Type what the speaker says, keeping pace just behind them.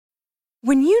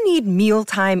When you need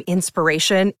mealtime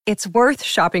inspiration, it's worth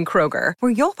shopping Kroger,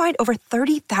 where you'll find over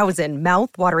 30,000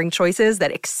 mouth-watering choices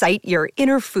that excite your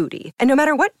inner foodie. And no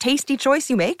matter what tasty choice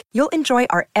you make, you'll enjoy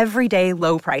our everyday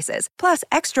low prices, plus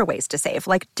extra ways to save,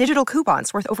 like digital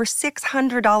coupons worth over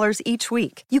 $600 each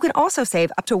week. You can also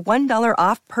save up to $1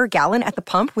 off per gallon at the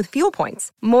pump with fuel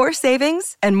points. More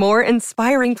savings and more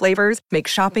inspiring flavors make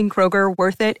shopping Kroger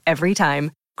worth it every time.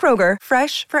 Kroger,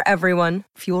 fresh for everyone.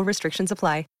 Fuel restrictions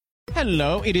apply.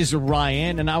 Hello, it is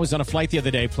Ryan, and I was on a flight the other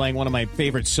day playing one of my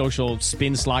favorite social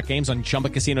spin slot games on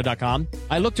ChumbaCasino.com.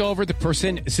 I looked over at the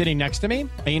person sitting next to me,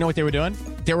 and you know what they were doing?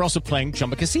 They were also playing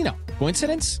Chumba Casino.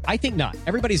 Coincidence? I think not.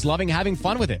 Everybody's loving having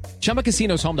fun with it. Chumba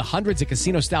Casino is home to hundreds of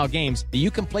casino-style games that you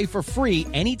can play for free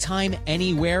anytime,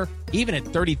 anywhere, even at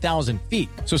 30,000 feet.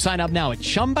 So sign up now at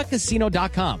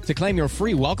ChumbaCasino.com to claim your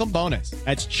free welcome bonus.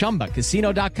 That's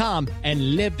ChumbaCasino.com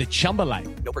and live the Chumba life.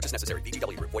 No purchase necessary.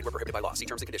 VGW. Void where prohibited by law. See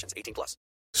terms and conditions. 18+.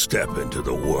 Step into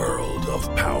the world of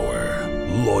power,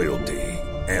 loyalty,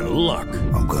 and luck.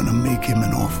 I'm gonna make him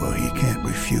an offer he can't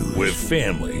refuse. With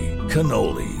family,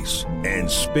 cannolis, and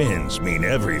spins mean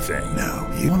everything. Now,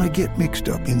 you wanna get mixed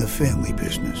up in the family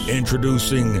business.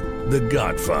 Introducing The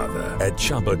Godfather at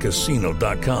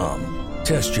ChumbaCasino.com.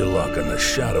 Test your luck in the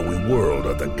shadowy world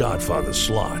of The Godfather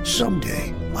slot.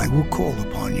 Someday, I will call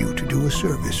upon you to do a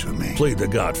service for me. Play The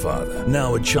Godfather,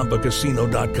 now at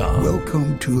ChumbaCasino.com.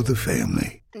 Welcome to the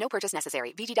family. No purchase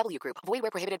necessary. VGW Group. Void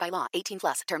where prohibited by law.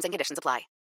 18+. Terms and conditions apply.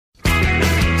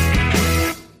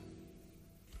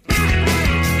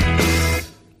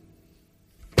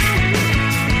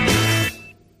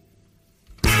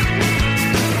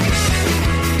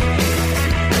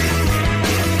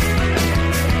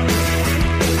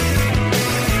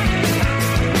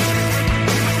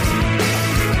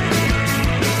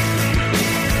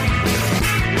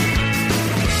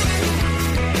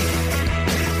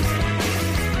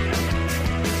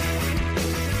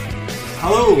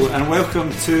 Hello and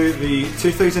welcome to the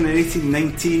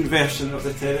 2018-19 version of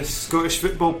the Terrace Scottish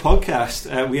Football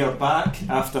Podcast. We are back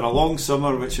after a long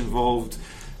summer which involved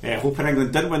hoping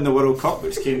England didn't win the World Cup,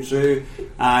 which came true,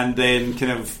 and then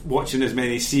kind of watching as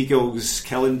many seagulls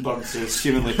killing birds as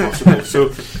humanly possible. So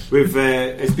we've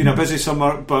it's been a busy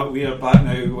summer, but we are back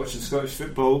now watching Scottish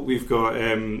football. We've got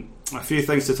a few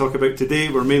things to talk about today.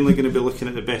 We're mainly going to be looking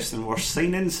at the best and worst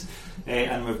signings,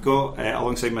 and we've got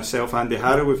alongside myself Andy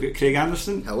Harrow, we've got Craig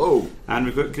Anderson. Hello. And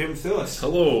we've got Graham Thillis.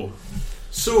 Hello.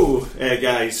 So,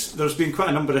 guys, there's been quite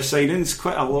a number of signings.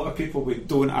 Quite a lot of people we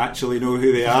don't actually know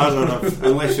who they are, or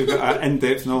unless you've got an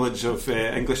in-depth knowledge of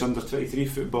English under-23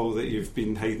 football that you've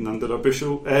been hiding under a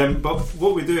bushel. But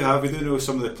what we do have, we do know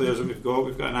some of the players that we've got.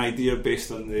 We've got an idea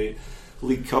based on the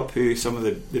League Cup who some of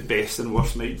the best and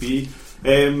worst might be.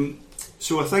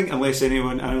 So I think unless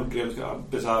anyone, I know Graham's got a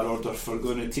bizarre order for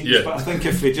going to teams, but I think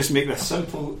if we just make this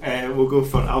simple, we'll go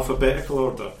for alphabetical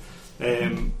order.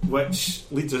 Which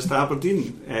leads us to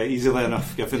Aberdeen easily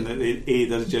enough, given that the A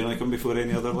does generally come before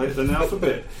any other letter in the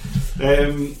alphabet.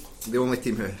 The only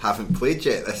team who haven't played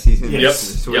yet this season,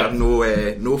 so we have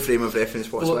no frame of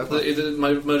reference whatsoever.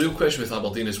 Well, my real question with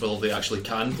Aberdeen is whether they actually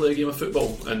can play a game of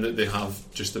football and that they have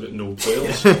just about no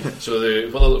players. So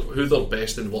who their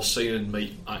best and worst signing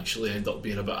might actually end up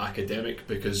being a bit academic,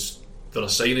 because they're a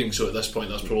signing, so at this point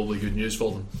that's probably good news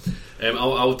for them.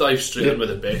 I'll dive straight in with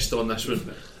the best on this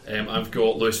one. I've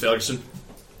got Lewis Ferguson.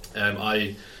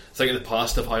 I think in the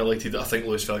past I've highlighted that I think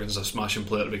Lewis Ferguson's a smashing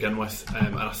player to begin with,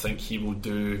 and I think he will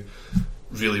do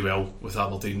really well with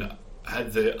Aberdeen.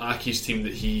 Had the Aki's team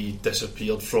that he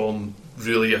disappeared from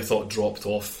really, I thought, dropped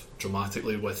off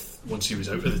dramatically once he was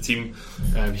out of the team.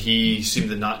 He seemed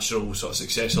the natural sort of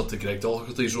successor to Greg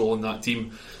Doherty's role in that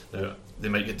team. Now, they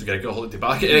might get to Greg Doherty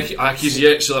back at Aki's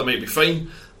yet, so that might be fine.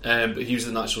 But he was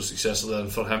the natural successor there,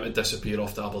 and for him to disappear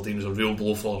off to Aberdeen was a real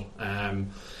blow for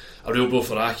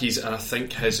Aki's, and I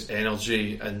think his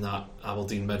energy in that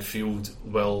Aberdeen midfield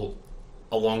will,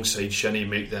 alongside Shinnie,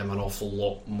 make them an awful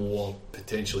lot more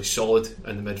potentially solid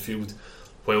in the midfield.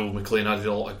 While McLean added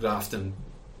a lot of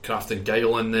craft and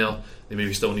guile in there, they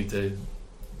maybe still need to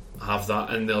have that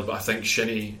in there, but I think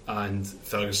Shinnie and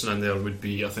Ferguson in there would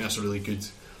be, I think that's a really good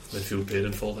midfield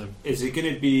pairing for them. Is it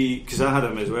going to be, because I had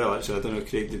him as well actually, I don't know,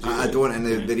 Craig, did you? I don't, and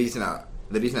the reason I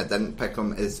didn't pick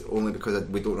him is only because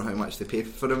we don't know how much they pay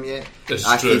for him yet.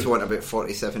 Aki's want about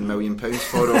 £47 million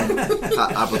for him.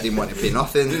 Aberdeen want to pay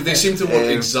nothing. They seem to want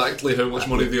exactly how much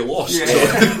money they lost. Yeah.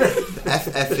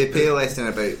 If they pay less than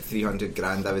about 300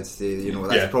 grand, I would say,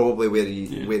 that's probably where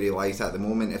he lies at the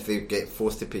moment. If they get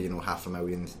forced to pay,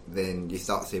 £500,000, then you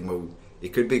start saying, well, he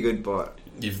could be good, but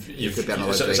it's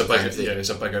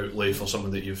a big outlay for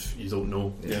someone that you don't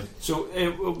know. Yeah. So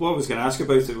what I was going to ask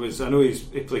about it was, I know he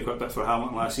played quite a bit for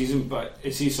Hamilton last season, but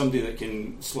is he somebody that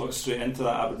can slot straight into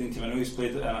that Aberdeen team? I know he's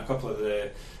played in a couple of the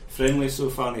friendlies so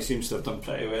far, and he seems to have done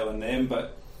pretty well in them.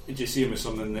 But do you see him as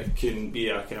something that can be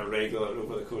a kind of regular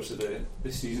over the course of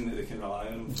the season that they can rely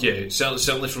on? Yeah,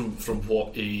 certainly from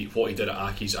what he did at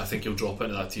Accies, I think he'll drop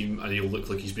into that team and he'll look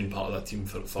like he's been part of that team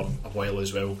for a while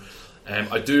as well.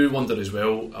 I do wonder as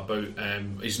well about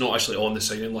he's not actually on the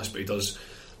signing list, but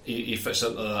he fits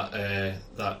into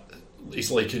that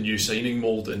he's like a new signing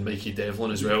mould in Mikey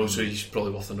Devlin as well, so he's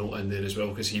probably worth a note in there as well,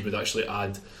 because he would actually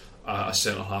add a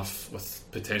centre half with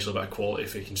potentially a bit of quality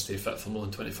if he can stay fit for more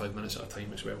than 25 minutes at a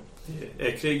time as well.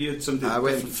 Craig, you had something. I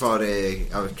went for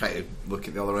I was trying to look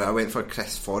at the other way. I went for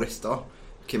Chris Forrester,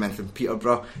 came in from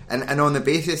Peterborough, and on the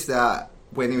basis that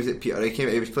when he was at Peterborough,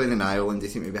 he was playing in Ireland, he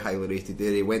seemed to be highly rated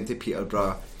there. He went to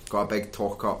Peterborough, got a big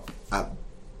talk up at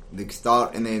the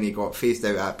start, and then he got phased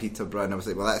out at Peterborough, and I was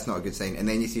like, well, that's not a good sign. And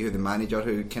then you see who the manager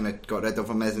who kind of got rid of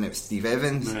him is, and it was Steve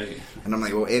Evans. Right. And I'm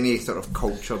like, well, any sort of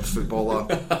cultured footballer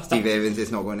Steve Evans is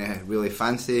not going to really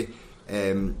fancy.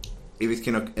 He was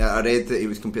I read that he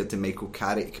was compared to Michael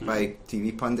Carrick by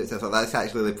TV pundits. I thought that's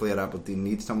actually the player Aberdeen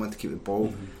needs, someone to keep the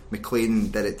ball.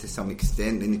 McLean did it to some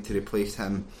extent. They need to replace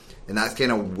him, and that's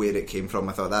kind of where it came from.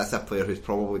 I thought that's a player who's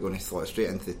probably going to slot straight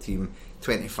into the team.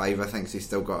 25, I think, so he's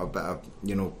still got a bit of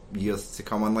years to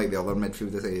come, unlike the other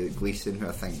midfielders like Gleeson, who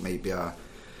I think might be a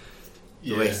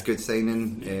less good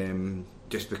signing,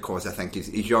 just because I think he's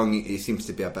young. He seems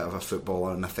to be a bit of a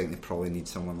footballer, and I think they probably need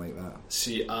someone like that.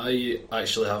 See, I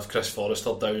actually have Chris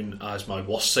Forrester down as my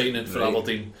worst signing for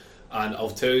Aberdeen, and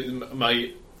I'll tell you,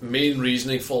 my main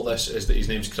reasoning for this is that his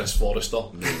name's Chris Forrester,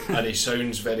 and he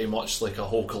sounds very much like a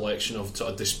whole collection of sort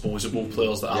of disposable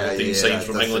players that Aberdeen signed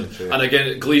from England. And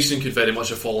again, Gleeson could very much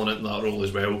have fallen into that role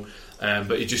as well,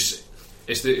 but it's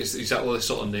exactly the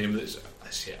sort of name that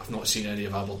I've not seen any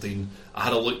of Aberdeen. I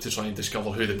had a look to try and discover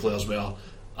who the players were,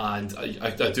 and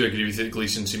I do agree with you.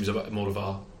 Gleeson seems a bit more of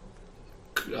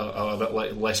a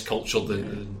bit less cultured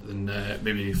than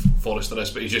maybe Forrester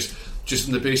is, but he's just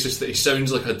on the basis that he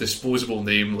sounds like a disposable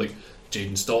name, like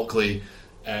Jayden Stockley,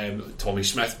 Tommy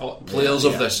Smith, players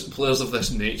of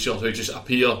this nature who just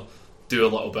appear, do a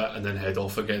little bit, and then head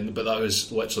off again. But that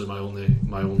was literally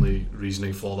my only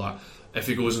reasoning for that. If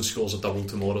he goes and scores a double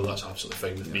tomorrow, that's absolutely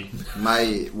fine with me.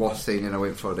 My worst signing, I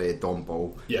went for Don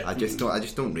Ball. Yeah. I just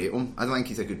don't rate him. I don't think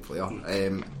he's a good player.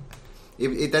 He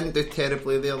didn't do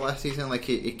terribly there last season. Like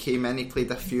he came in, he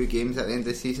played a few games at the end of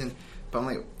the season, but I'm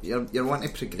like, you're wanting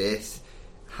to progress,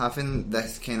 having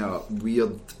this kind of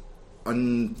weird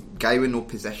guy with no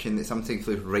position that sometimes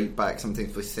plays right back,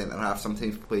 sometimes plays centre half,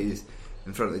 sometimes plays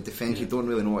in front of the defence. You don't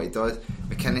really know what he does.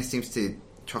 McInnes seems to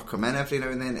chuck him in every now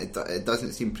and then. It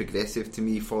doesn't seem progressive to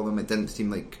me for them. It didn't seem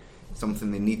like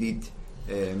something they needed.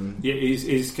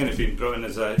 He's kind of been brought in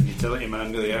as a utility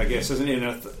man, really, I guess, isn't he?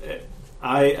 And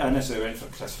I initially went for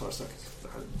Chris Forrester because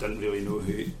I didn't really know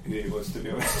who he was, to be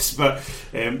honest.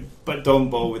 But Don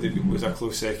Ball was a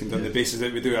close second on the basis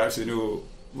that we do actually know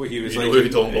what he was like. Know who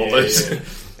Don Ball is.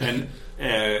 And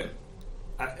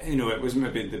it was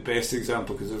maybe the best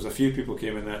example because there was a few people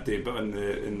came in that day, but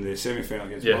in the semi-final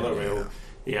against Motherwell,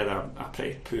 he had a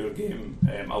pretty poor game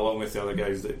along with the other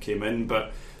guys that came in.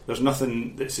 But there's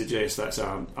nothing that suggests that's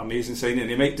an amazing signing.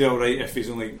 He might do alright if he's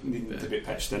only needing to be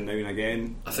pitched in now and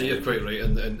again. I think you're quite right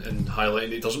in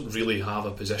highlighting he doesn't really have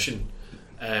a position,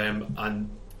 and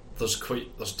there's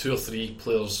 2 or 3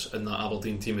 players in that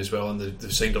Aberdeen team as well, and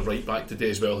they've signed a right back today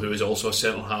as well, who is also a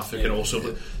centre half who can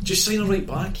also just sign a right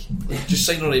back,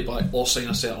 or sign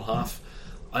a centre half.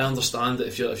 I understand that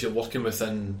if you're working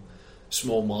within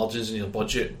small margins in your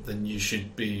budget, then you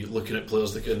should be looking at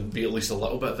players that can be at least a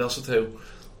little bit versatile.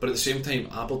 But at the same time,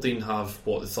 Aberdeen have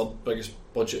the 3rd biggest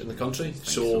budget in the country,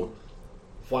 so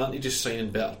why aren't you just signing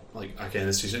better? Like, again,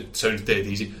 it sounds dead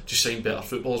easy, just sign better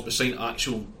footballers, but sign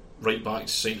actual right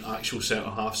backs, sign actual centre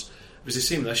halves. It was the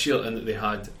same this year in that they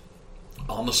had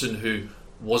Arneson, who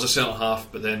was a centre half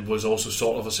but then was also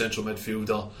sort of a central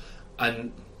midfielder,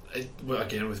 and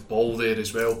again with Ball there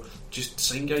as well, just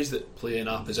sign guys that play in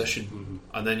our position,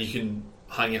 and then you can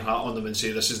hang your hat on them and say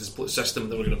this is the system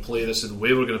that we're going to play, this is the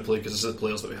way we're going to play because this is the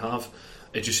players that we have.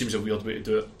 It just seems a weird way to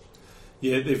do it.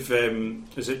 Yeah, they've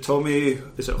is it Tommy?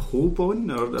 Is it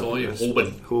Holborn or Holborn?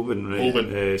 Right. Holborn.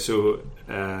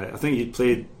 I think he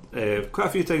played quite a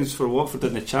few times for Watford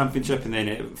in the Championship, and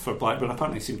then for Blackburn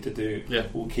apparently seemed to do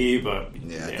okay, but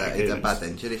he had a bad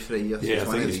injury for a year. So I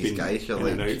think he's been guys in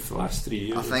and out for the last 3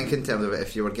 years. I think in terms of it,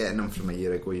 if you were getting him from a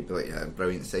year ago, you'd be like,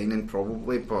 brilliant signing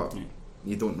probably, but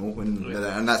you don't know when,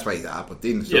 and that's why he's at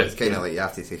Aberdeen. So it's kind of like you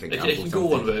have to take a gamble. It can go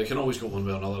one way. It can always go one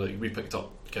way or another. Like we picked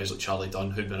up guys like Charlie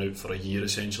Dunn, who'd been out for a year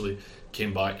essentially,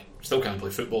 came back, still can't play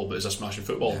football, but is a smashing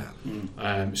football.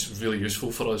 It's really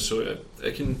useful for us. So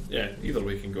it can, either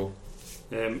way can go.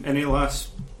 Any last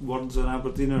words on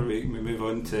Aberdeen, or we move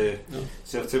on to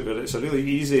Celtic? But it's a really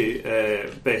easy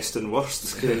best and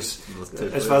worst, because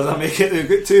as far as I make it, they've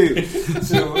got two.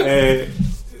 So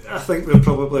I think we're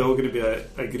probably all going to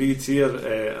be agreed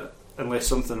here, unless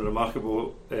something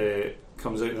remarkable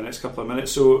comes out in the next couple of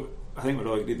minutes. So I think we're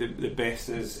all agreed the best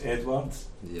is Edward.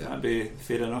 Yeah. That'd be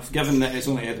fair enough, given that it's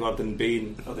only Edward and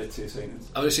Bain are the two signings.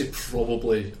 I would say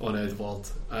probably on Edward.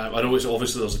 I know it's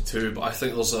obviously there's a two, but I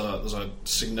think there's a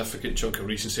significant chunk of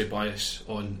recency bias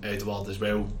on Edward as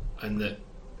well, in that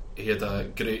he had a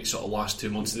great sort of last 2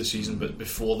 months of the season, but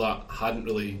before that hadn't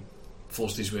really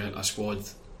forced his way into a squad.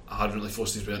 I hadn't really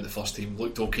forced his way into the first team.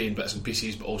 Looked okay in bits and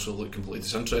pieces, but also looked completely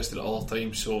disinterested at other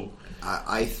times. So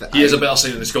he is a better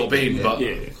signing than Scott Bain. But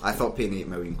I thought paying £8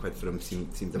 million for him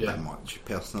seemed a bit much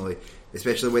personally,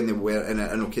 especially when they were. And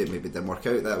okay, maybe it didn't work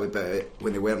out that way, but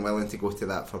when they weren't willing to go to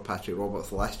that for Patrick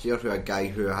Roberts last year, a guy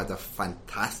who had a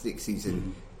fantastic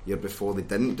season year before, they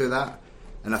didn't do that.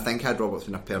 And I think had Roberts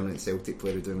been a permanent Celtic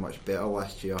player, who'd done much better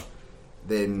last year,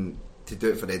 then to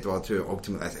do it for Edward, who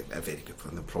ultimately is a very good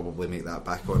player, they'll probably make that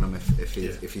back on him if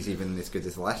he's even as good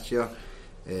as last year.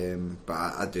 But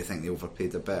I do think they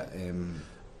overpaid a bit.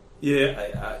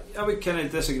 I would kind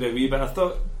of disagree with you, but I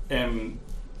thought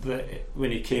that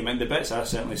when he came in, the bits I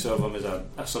certainly saw of him as a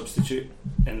substitute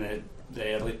in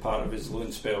the early part of his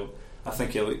loan spell, I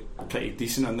think he looked pretty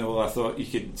decent on the whole. I thought you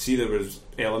could see there was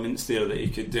elements there that he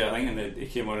could do. I think he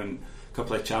came on in a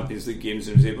couple of Champions League games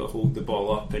and was able to hold the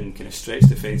ball up and kind of stretch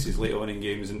defences late on in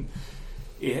games, and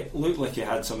he looked like he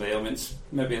had some of the elements.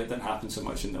 Maybe it didn't happen so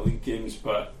much in the league games,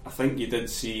 but I think you did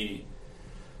see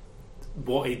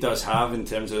what he does have in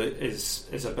terms of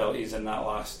his abilities in that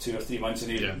last 2 or 3 months,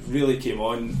 and he really came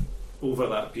on over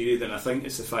that period. And I think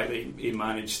it's the fact that he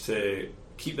managed to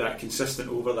keep that consistent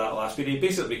over that last period. He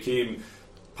basically became,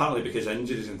 partly because of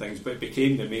injuries and things, but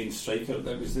became the main striker.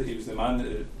 He was the man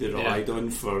that they relied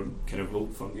on for kind of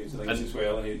old firm games and things as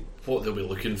well. And what they'll be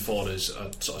looking for is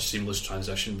a sort of seamless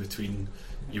transition between,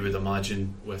 you would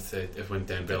imagine, with when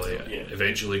Dembele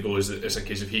eventually goes, it's a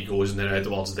case of he goes and then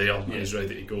Edward's there and he's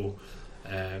ready to go.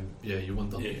 You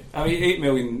wonder. I mean, $8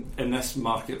 million in this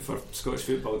market for Scottish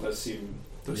football does seem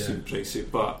pricey,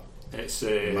 but it's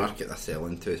the market they're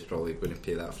selling to is probably going to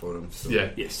pay that for him. So.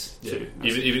 True.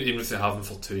 Even if they have him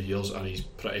for 2 years and he's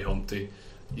pretty humpty,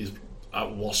 he's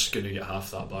at worst going to get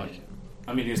half that back.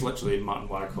 I mean, he's literally Martin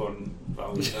Waghorn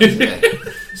value.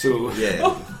 So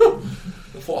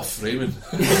what a framing!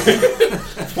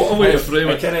 What a way to frame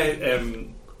it.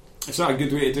 It's not a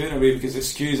good way to do it in a way, because it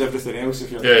skews everything else if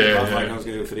you're Martin Waghorn's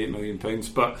going to go for $8 million.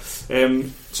 But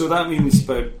so that means,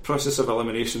 by process of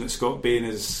elimination, that Scott Bain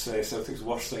is Celtic's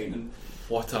worst signing.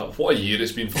 What a year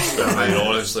it's been for Scott.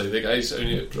 Honestly, the guys, I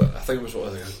think it was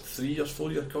a 3 year,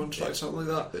 4 year contract, something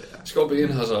like that. Scott Bain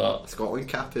has a Scotland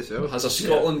cap as well. Has a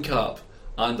Scotland cap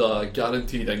and a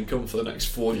guaranteed income for the next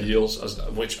 4 years,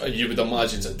 which you would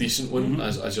imagine is a decent one,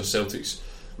 as your Celtic's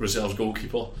reserves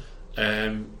goalkeeper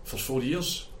for 4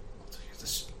 years.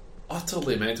 It's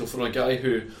utterly mental for a guy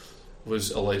who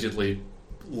was allegedly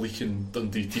leaking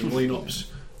Dundee team lineups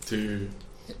to.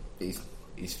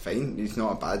 He's fine. He's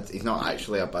not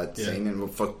actually a bad signing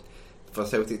for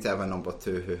Celtic to have a number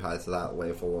two who has that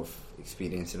level of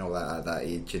experience and all that at that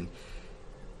age, and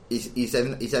he's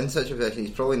in such a position.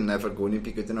 He's probably never going to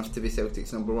be good enough to be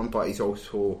Celtic's number one, but he's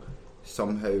also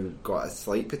somehow got a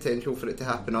slight potential for it to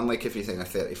happen. Unlike if you sign a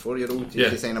 34-year-old,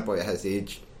 if you sign a boy at his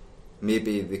age,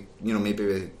 maybe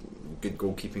with good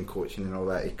goalkeeping coaching and all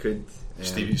that, he could.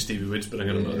 Stevie Woods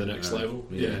bringing him to the next level.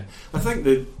 I think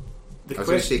I was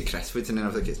going to say Chris Woods, and then I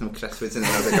was like, it's no Chris Woods, and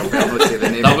then I was like, I'll not say the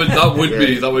name.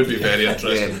 that would be very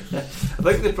interesting. I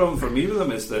think the problem for me with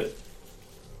him is that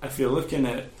if you're looking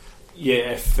at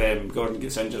if Gordon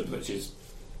gets injured, which is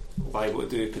liable to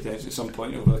do potentially at some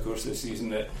point over the course of the season,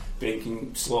 that Bain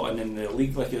can slot in the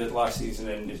league like he did last season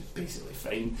and is basically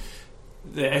fine.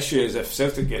 The issue is if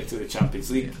Celtic get to the Champions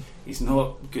League, he's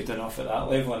not good enough at that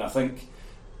level, and I think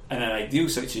in an ideal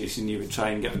situation you would try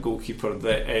and get a goalkeeper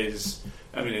that is,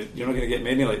 I mean, you're not going to get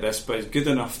many like this, but is good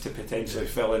enough to potentially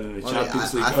fill in the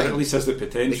Champions League, or at least has the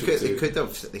potential. They could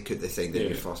have signed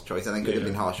him first choice. I think it would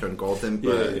have been harsher on Gordon,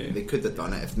 but they could have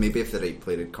done it. If the right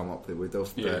player had come up, they would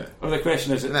have. Well, the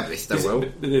question is, maybe still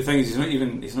will. The thing is, he's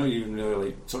not even really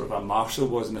like sort of a Marshall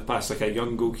was in the past, like a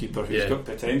young goalkeeper who's got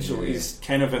potential. He's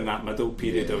kind of in that middle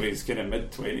period of his kind of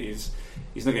mid-20s.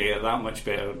 He's not going to get that much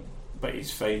better but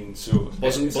he's fine. So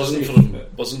Wasn't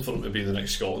for him to be the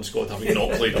next Scotland squad, having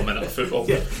not played a minute of football.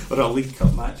 Yeah, or a League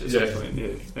Cup match at some point.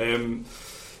 Yeah.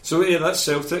 So yeah, that's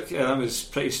Celtic. That was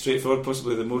pretty straightforward,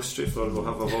 possibly the most straightforward we'll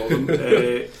have of all of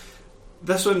them.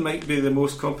 This one might be the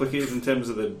most complicated in terms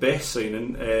of the best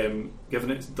signing, given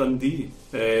it's Dundee.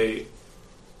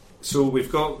 So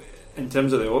we've got, in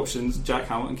terms of the options, Jack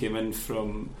Hamilton came in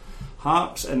from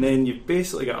Hearts, and then you've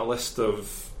basically got a list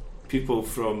of people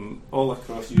from all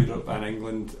across Europe and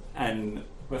England in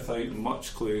without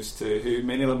much clues to who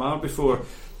many of them are before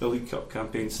the League Cup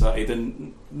campaign started,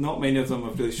 and not many of them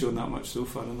have really shown that much so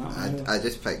far in that. I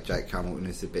just picked Jack Hamilton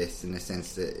as the best in the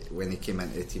sense that when he came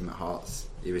into the team at Hearts,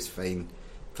 he was fine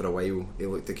for a while. He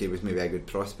looked like he was maybe a good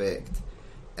prospect,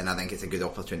 and I think it's a good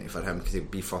opportunity for him because he'll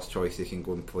be first choice. He can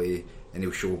go and play, and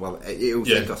he'll show. Well, he'll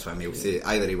think or swim. He'll say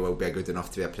either he will be good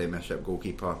enough to be a Premiership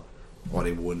goalkeeper, or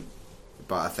he won't.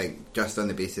 But I think just on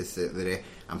the basis that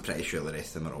I'm pretty sure the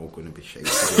rest of them are all going to be shite.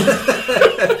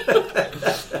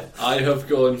 I have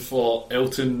gone for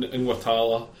Elton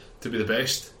Ngwatala to be the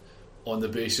best on the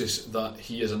basis that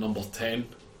he is a number 10,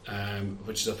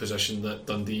 which is a position that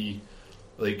Dundee,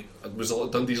 like, was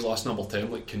Dundee's last number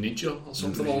 10 like Caniggia or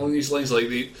something along these lines, like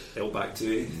they back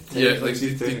to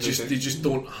they just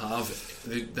don't have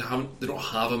they don't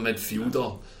have a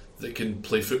midfielder that can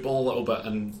play football a little bit,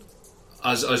 and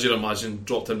as you'd imagine,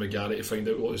 dropped in McGarry to find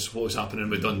out what was happening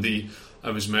with Dundee. I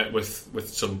was met with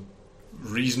some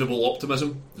reasonable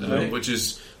optimism, which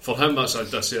is, for him, I'd say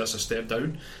that's a step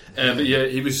down. But yeah,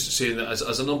 he was saying that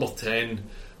as a number 10,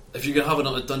 if you can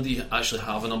have Dundee actually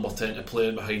have a number 10 to play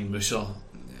in behind Musa,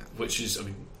 which is, I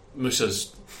mean,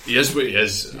 he is what he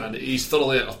is, and he's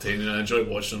thoroughly entertaining, and I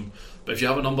enjoy watching him. But if you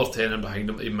have a number 10 in behind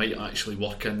him, he might actually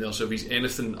work in there. So if he's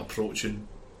anything approaching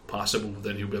passable,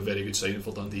 then he'll be a very good signing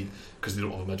for Dundee, because they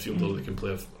don't have a midfielder that can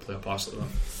play a pass like that.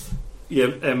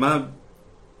 Yeah, my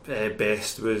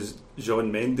best was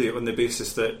Jean Mendy, on the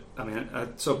basis that, I mean, I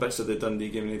saw bits of the Dundee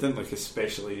game and he didn't look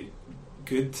especially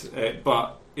good,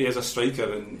 but he is a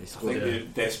striker, and I think they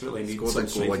desperately need some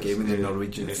strikers. He scored a goal a game in the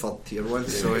Norwegian third tier one,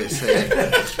 so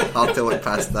it's hard to look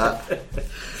past that.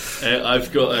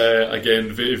 I've got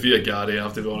again via Gary, I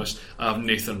have to be honest, I have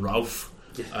Nathan Ralph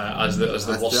as the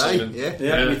worst signing.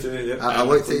 Me too. I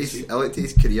looked at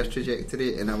his career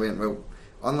trajectory and I went, well,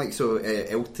 unlike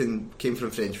Elton came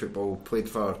from French football, played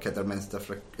for Kidderminster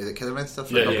for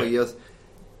a couple of years,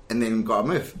 and then got a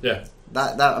move. Yeah.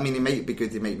 That I mean, he might be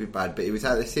good, he might be bad, but he was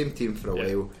at the same team for a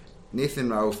while. Nathan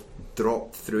Ralph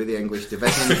dropped through the English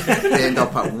division. They end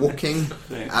up at Woking,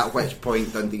 at which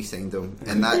point Dundee signed him,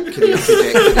 and that career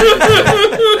trajectory.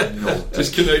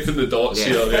 Just connecting the dots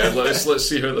here. Yeah, let's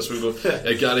see how this will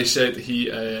go. Gary said he,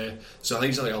 so I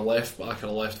think he's like a left back or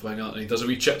a left winger, and he does a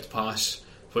wee chipped pass,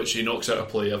 which he knocks out of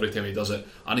play every time he does it,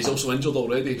 and he's also injured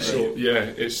already. So yeah,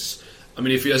 it's. I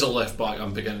mean, if he is a left back,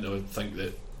 I'm beginning to think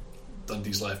that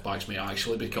Dundee's left backs may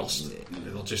actually be cursed.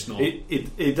 They're just not. He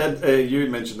did. You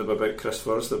mentioned him about Chris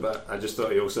Forrester, but I just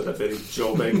thought he also had a very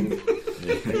jobbing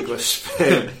English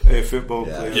football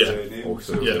player name.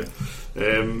 Also.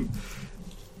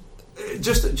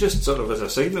 Just sort of as a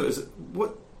side note, is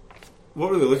what are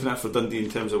we looking at for Dundee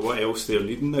in terms of what else they're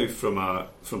needing now from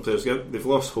players? They've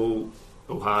lost Holt,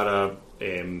 O'Hara,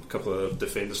 a couple of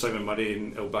defenders, Simon Murray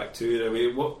and Ilbak too.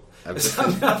 Away. What?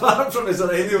 Apart from, is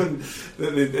there anyone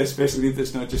that they especially need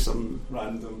that's not just some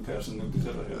random person nobody's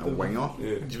ever heard of? A winger?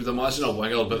 Yeah. You would imagine a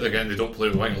winger, but again, they don't play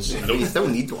with wingers. So you still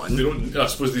need one. They don't. I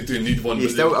suppose they do need one.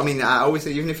 I mean, I always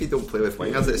say, even if you don't play with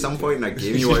wingers, at some point in a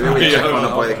game, you want to check on a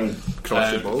boy that can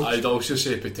cross the ball. I'd also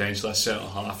say potentially a centre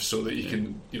half, so that you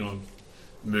can,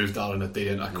 move Darren a day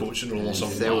into a coaching role or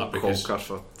something like that. Because Cocker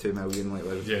for $2 million, like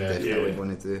we're definitely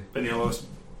going to do. And you lost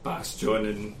Bass John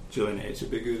and Julian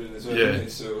Echebiguren as well. Yeah.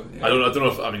 So I don't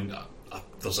know if, I mean,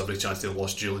 there's every chance they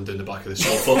lost Julian down the back of the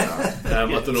sofa. I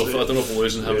don't know if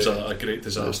losing him's a great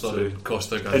disaster.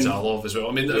 Costa Gonzalov as well.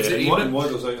 I mean,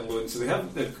 Models out on loan, so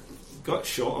they've got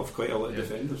shot of quite a lot of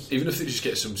defenders. Even if they just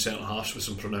get some centre halves with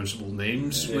some pronounceable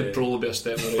names, would probably be a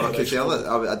step in the right direction.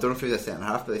 I don't know if he's a centre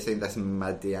half, but they signed this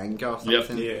Madianga or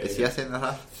something. Is he a centre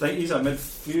half? I think he's a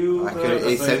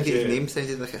midfielder. His name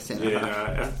sounded like a centre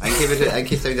half. I think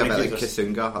he sounded a bit like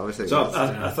Kasunga. So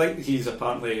I think he's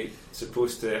apparently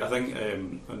supposed to. I think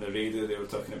on the radio they were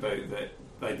talking about that.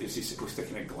 He's supposed to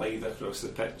kind of glide across the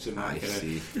pitch and that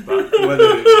but whether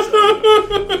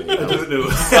I don't know.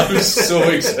 I'm so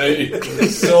excited.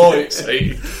 So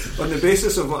excited. On the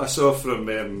basis of what I saw from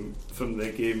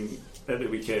the game at the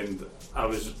weekend,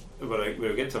 we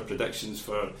were getting to our predictions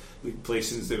for league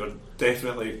placings. They were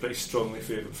definitely pretty strongly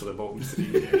favoured for the bottom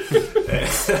three.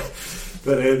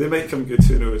 But they might come good,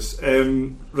 who knows.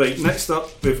 Right, next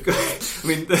up we've got, I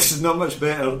mean, this is not much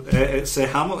better. It's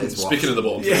Hamilton. Speaking of the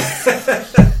bottom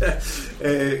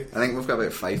I think we've got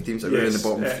about 5 teams that are in the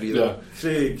bottom 3 though.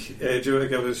 Craig, do you want to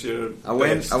give us your I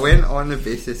went on the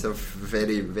basis of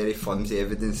very, very flimsy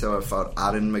evidence for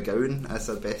Aaron McGowan as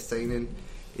their best signing.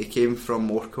 He came from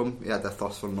Morecambe. He had a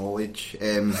thirst for knowledge. I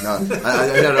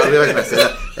really like to say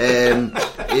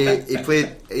that. He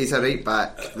played. He's a right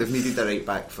back. They've needed a right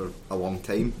back for a long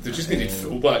time. They just needed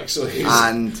full backs.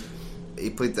 And he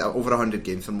played over 100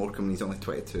 games for Morecambe. And he's only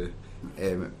 22.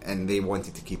 And they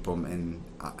wanted to keep him, and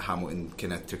Hamilton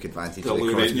kind of took advantage of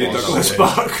the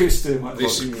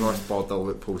cross-border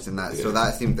loopholes and that. So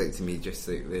that seemed like to me just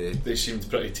like they seemed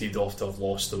pretty teed off to have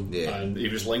lost him. And he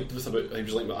was linked with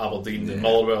Aberdeen and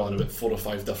Motherwell and about 4 or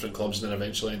 5 different clubs, and then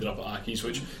eventually ended up at Accies,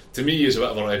 which to me is a bit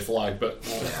of a red flag. But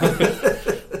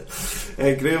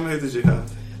Graham, who did you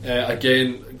have?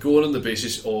 Again, going on the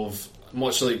basis of,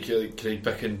 much like Craig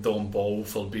picking Dom Ball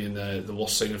for being the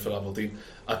worst signing for Aberdeen,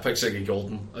 I picked Ziggy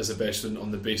Gordon as the best one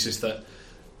on the basis that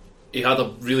he had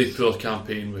a really poor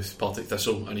campaign with Partick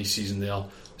Thistle in his season there.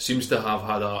 Seems to have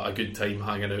had a good time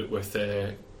hanging out with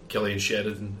Killian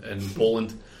Sheridan in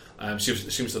Poland. Seems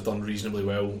to have done reasonably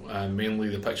well. Mainly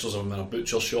the pictures of him in a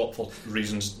butcher shop for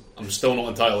reasons I'm still not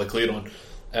entirely clear on.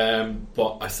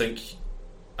 But I think,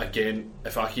 again,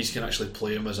 if Accies can actually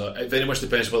play him it very much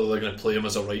depends whether they're going to play him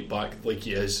as a right back like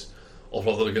he is, or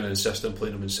whether they're going to insist on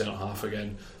playing him in centre half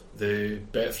again. The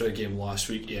Betfred game last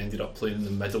week, he ended up playing in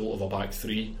the middle of a back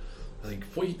 3. I think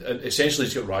essentially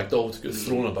he's got ragdolled, got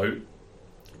thrown about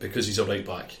because he's a right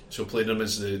back. So playing him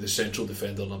as the central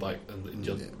defender in the back in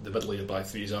the middle of your back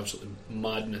 3 is absolutely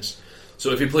madness.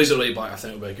 So if he plays a right back, I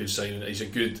think it'll be a good signing. He's a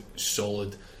good,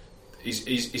 solid.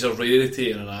 He's a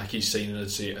rarity in an Accies signing, I'd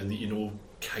say, and you know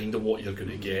kind of what you're going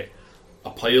to get. A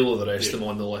pile of the rest of them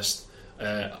on the list.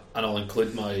 And I'll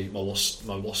include my worst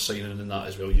signing in that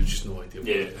as well. You've just no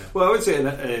idea. Well, I would say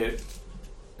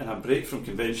in a break from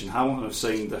convention, Hamilton have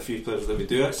signed a few players that we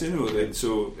do actually know.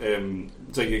 So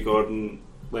Ziggy Gordon,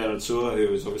 Leonard Soa, who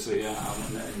was obviously at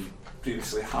Hamilton and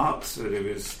previously Hearts, where he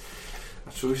was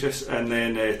atrocious, and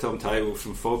then Tom Tyrrell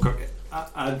from Falkirk.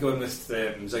 I'd gone with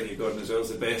Ziggy Gordon as well as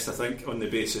the best, I think, on the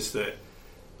basis that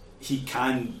he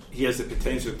has the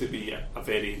potential to be a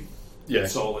very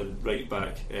solid right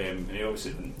back, and he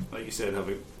obviously didn't, like you said, have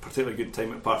a particularly good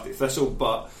time at Partick Thistle,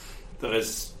 but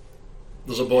there's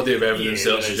a body of evidence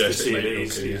that suggests that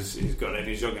he's got it.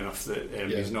 He's young enough that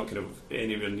he's not kind of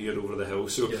anywhere near over the hill.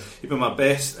 So he'd be my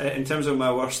best. In terms of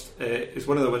my worst, it's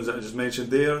one of the ones that I just mentioned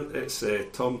there. It's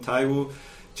Tom Tyrrell.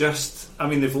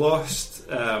 They've lost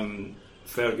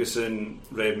Ferguson,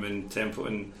 Redmond,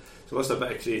 Templeton. So lost a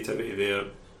bit of creativity there.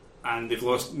 And they've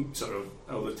lost sort of,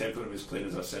 although Templeton was playing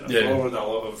as a centre forward, a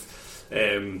lot of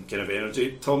kind of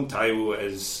energy. Tom Tyrrell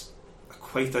is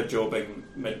quite a jobbing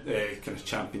kind of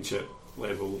championship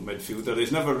level midfielder.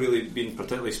 He's never really been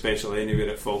particularly special anywhere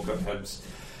at Falkirk Hibs.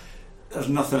 There's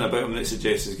nothing about him that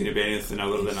suggests he's going to be anything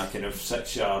other than a kind of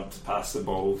 6-yard pass the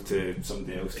ball to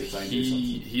somebody else to try and do something.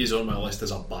 He is on my list as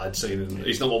a bad signing.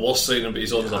 He's not my worst signing, but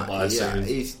he's on as a bad signing.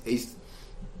 He's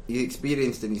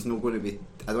experienced, and he's not going to be.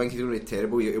 I don't think he's going to be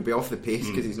terrible. He'll be off the pace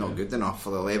because he's not good enough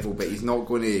for the level. But he's not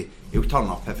going to. He'll turn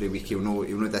up every week. He'll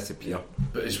not disappear.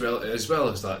 But as well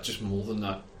as that, just more than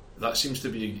that, he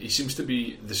seems to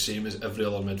be the same as every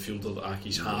other midfielder that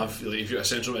Accies have. Like, if you're a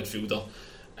central midfielder,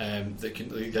 that can,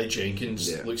 the guy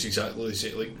Jenkins looks exactly the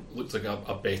same. Looked like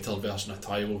a better version of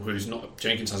Tyrrell, who's not.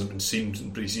 Jenkins hasn't been seen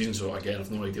in pre-season, so again, I've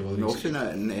no idea whether he's.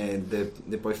 And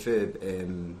the boy for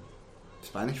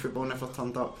Spanish football never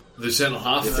turned up. The centre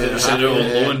half, the centre on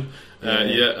loan.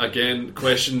 Again,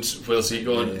 questions. Where's he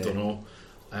gone? I don't know.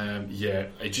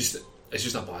 It's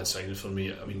just a bad signing for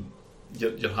me. I mean,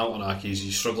 you're Hamilton Accies.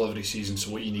 You struggle every season,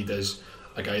 so what you need is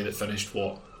a guy that finished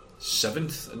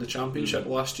 7th in the championship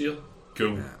last year.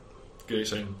 Cool, great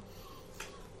signing.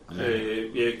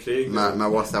 Craig. My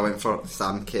worst, I went for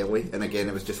Sam Kelly, and again,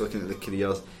 I was just looking at the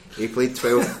careers. He played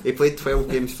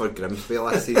 12 games for Grimsby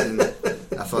last season.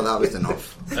 I thought that was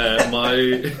enough.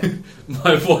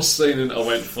 My worst signing, I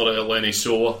went for Lenny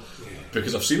Soa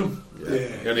because I've seen him,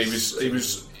 and he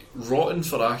was rotten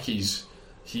for Accies.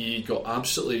 He got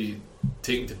absolutely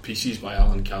taken to pieces by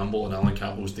Alan Campbell in Alan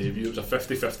Campbell's debut. It was a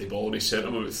 50-50 ball, and he sent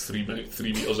him about 3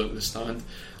 metres into the stand.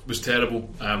 It was terrible.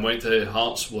 Went to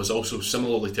Hearts, was also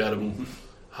similarly terrible.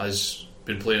 Has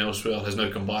been playing elsewhere, has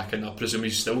now come back, and I presume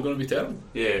he's still going to be terrible.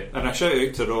 Yeah, and a shout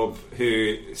out to Rob,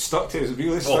 who stuck to his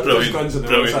guns in the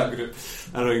WhatsApp group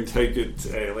around how good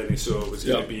Lenny Soa was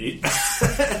going to be.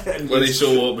 Lenny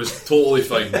Soa was totally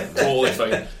fine.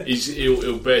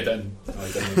 He'll bed in.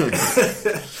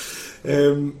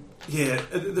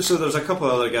 So there's a couple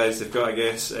of other guys they've got, I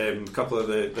guess. A couple of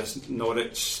this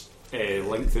Norwich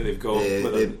link that they've got.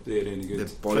 They're any good.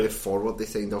 The boy forward they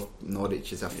signed off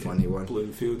Norwich is a funny one.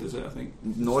 Bloomfield, is it? I think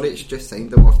Norwich just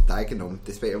signed him off Dagenham,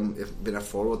 despite him being a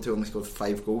forward who only scored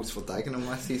 5 goals for Dagenham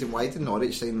last season. Why did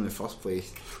Norwich sign him in the first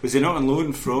place? Was he not on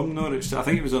loan from Norwich? I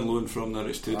think he was on loan from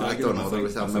Norwich to Dagenham. I don't know. There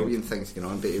was a million things going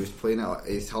on, but he was playing it.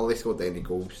 He's hardly scored any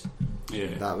goals.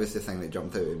 Yeah, that was the thing that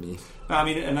jumped out at me. I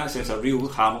mean, in that sense, a real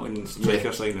Hamilton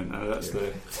striker signing. That's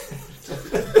the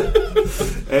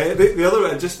other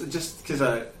one. Just because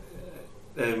a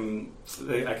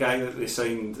guy that they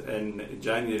signed in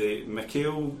January,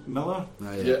 Mikael Miller.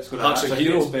 That's a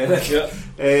hero.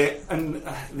 And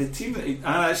the team that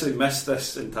I actually missed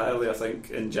this entirely, I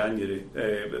think, in January.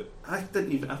 But I've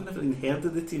never even heard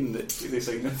of the team that they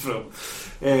signed him from.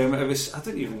 It must have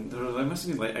been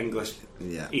like English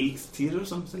 8th tier or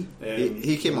something.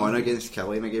 He came on against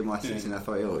Kelly in a game last season. I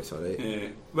thought he looks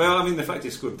alright. Well, I mean, the fact he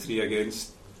scored 3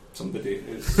 against somebody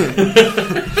is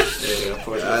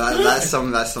that's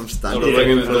some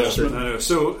standard.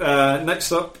 So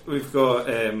next up we've got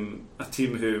a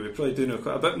team who we probably do know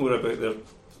quite a bit more about their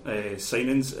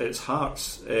signings. It's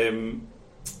Hearts.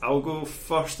 I'll go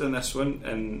first in this one,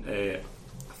 and I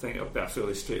think it'll be a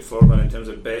fairly straightforward one in terms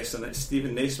of best, and it's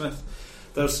Stephen Naismith.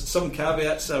 There's some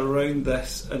caveats around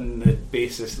this on the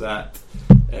basis that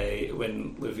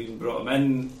when Levine brought him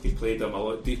in, he played him a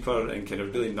lot deeper and kind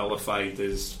of really nullified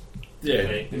his...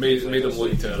 made him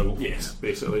look terrible. Yes,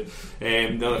 basically.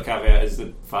 The other caveat is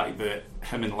the fact that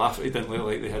him and Lafferty didn't look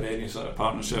like they had any sort of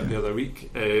partnership the other week.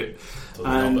 I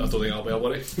don't think I'll be a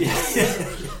worry.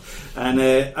 And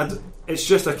it's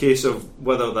just a case of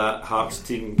whether that Hearts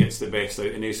team gets the best out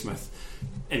of Naismith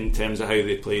in terms of how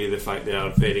they play, the fact they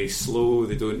are very slow,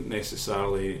 they don't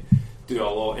necessarily do a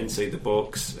lot inside the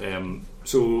box.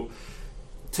 So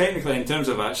technically, in terms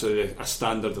of actually a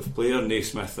standard of player,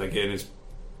 Naismith again is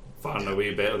far and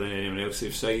away better than anyone else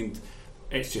they've signed.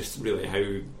 It's just really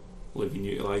how Levine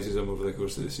utilises him over the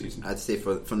course of the season. I'd say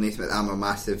for Naismith, I'm a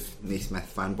massive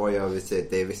Naismith fanboy. I was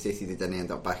devastated he didn't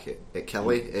end up back at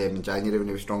Kelly in January when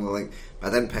he was strongly linked,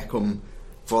 but I didn't pick him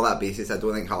for that basis. I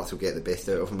don't think Hearts will get the best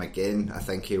out of him again. I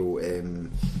think he'll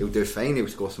do fine. He'll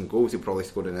score some goals. He'll probably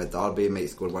score in a derby. He might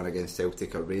score one against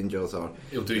Celtic or Rangers, or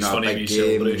he'll do his funny wee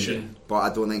celebration. But I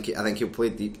don't think I think he'll play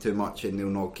deep too much, and he'll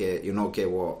not get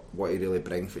what he really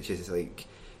brings, which is like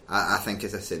I think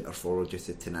as a centre forward, just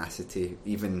the tenacity.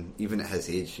 Even at his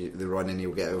age, the running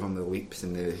he'll get out of him, the leaps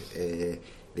and the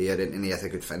air, and he is a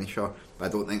good finisher. But I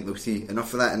don't think they'll see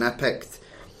enough of that. And I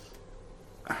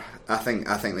think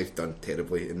they've done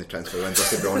terribly in the transfer window,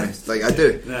 to be honest. Like I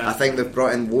do. I think they've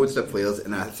brought in loads of players,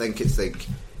 and I think it's like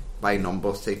by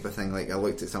numbers type of thing. Like I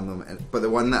looked at some of them, but the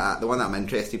one that I'm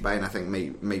interested by, and I think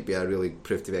might be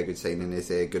prove to be a good signing, is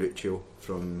Garuccio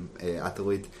from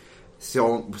Adelaide.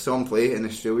 Saw him play in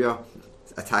Australia,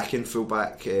 attacking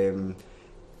fullback. The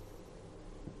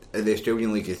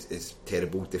Australian league is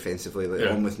terrible defensively. Like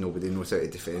almost nobody knows how to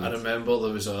defend. I remember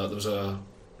there was a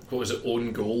what was it,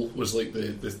 own goal was like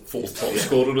the 4th top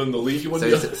scorer in the league one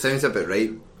year. Sounds about right,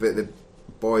 but the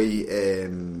boy,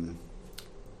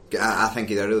 I think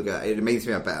he's a really good. It reminds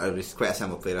me a bit. He's quite a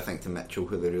similar player, I think, to Mitchell,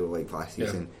 who they really liked last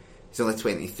season. He's only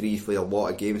 23. He's played a lot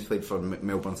of games. Played for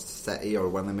Melbourne City, or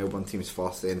one of the Melbourne teams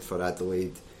first, then for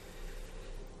Adelaide.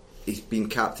 He's been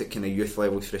capped at kind of youth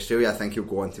levels for Australia. I think he'll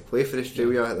go on to play for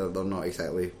Australia. They're not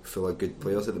exactly full of good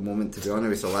players at the moment, to be honest.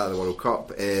 We saw that at the World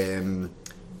Cup.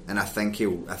 And I think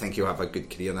he'll have a good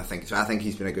career, and I think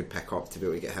he's been a good pick up to be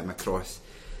able to get him across.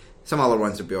 Some other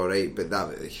ones will be alright, but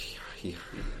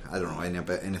I don't know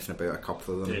anything about a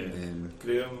couple of them.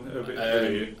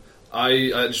 Graham,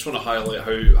 I just want to highlight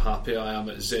how happy I am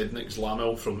at Zednik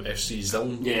Lamel from FC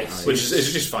Ziln, which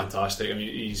is just fantastic. I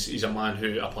mean, he's a man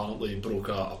who apparently broke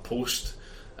a post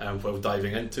while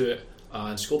diving into it,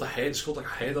 and scored like a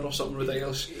header or something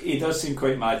ridiculous. He does seem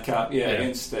quite madcap.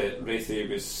 Against Wraithie,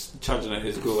 he was charging at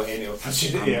his goal at any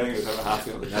opportunity. I think he was ever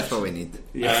happy with it. That's what we need.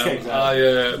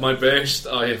 Exactly. My best,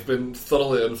 I have been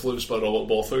thoroughly influenced by Robert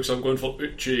Borthwick, so I'm going for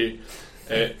Uche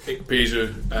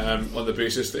Ikpeazu on the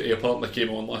basis that he apparently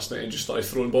came on last night and just started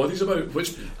throwing bodies about,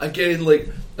 which again, like,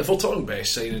 if we're talking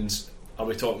best signings, are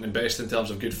we talking best in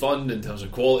terms of good fun, in terms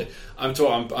of quality? I'm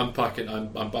backing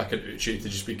Uche to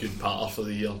just be good patter for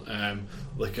the year.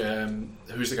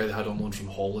 Who's the guy that had on loan from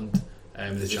Holland?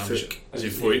 The championship,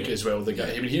 Foyk as well. The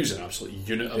guy, I mean, he was an absolute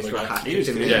unit of a guy.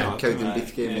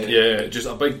 Just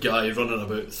a big guy running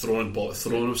about, throwing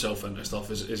himself into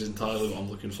stuff is entirely what I'm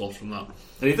looking for from that.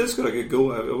 And he did score a good goal.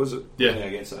 Was it?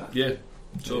 Against that. Yeah.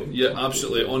 So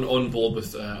absolutely on board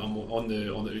with I'm on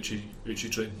the Uche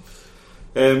train.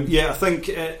 I think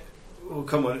we'll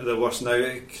come on to the worst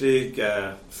now. Craig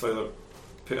Fowler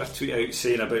put a tweet out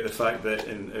saying about the fact that,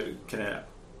 kind of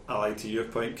allied to your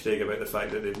point, Craig, about the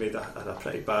fact that they've made a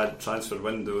pretty bad transfer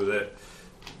window, that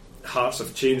Hearts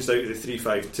have changed out of the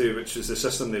 3-5-2, which was the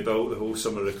system they built the whole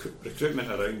summer recruitment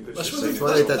around. That's what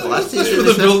they did last season.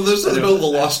 That's what they built the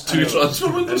last two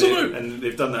transfer windows about. And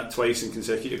they've done that twice in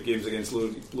consecutive games against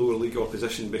lower league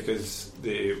opposition because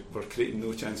they were creating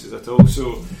no chances at all.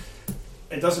 So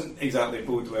it doesn't exactly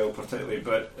bode well, particularly.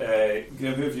 But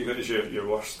Graham, who have you got as your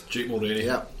worst? Jake Mulroney.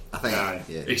 Yeah, I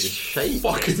think he's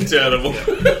fucking terrible.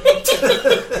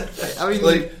 I mean,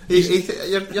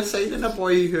 you're signing a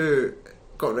boy who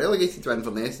got relegated to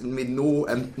Inverness and made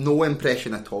no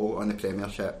impression at all on the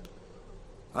Premiership.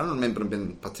 I don't remember him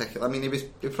being particular. I mean, he was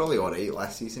probably alright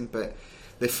last season, but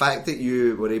the fact that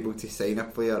you were able to sign a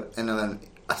player in a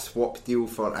swap deal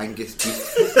for Angus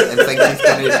Beef and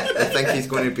think he's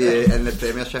going to be in the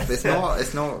Premiership, it's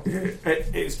not.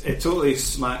 It totally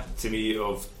smacked to me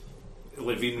of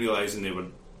Levine realising they were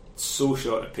so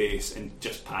short of pace and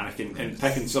just panicking and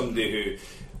picking somebody who,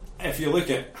 if you look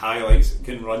at highlights,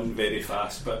 can run very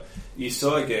fast. But you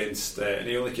saw against, and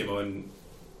he only came on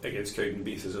against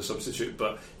Cowdenbeath as a substitute,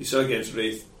 but you saw against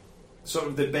Wraith sort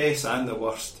of the best and the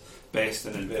worst. Best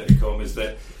in inverted commas,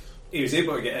 that he was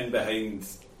able to get in behind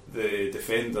the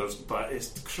defenders, but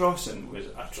his crossing was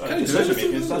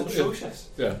atrocious.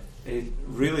 Yeah.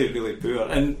 Really, really poor.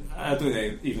 And I don't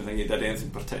even think he did anything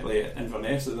particularly at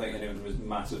Inverness. I don't think anyone was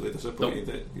massively disappointed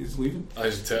that he's leaving. I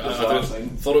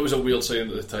thought it was a weird sign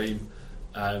at the time.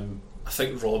 I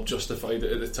think Rob justified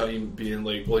it at the time, being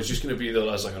like, well, he's just going to be there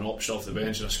as like an option off the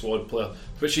bench and a squad player,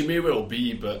 which he may well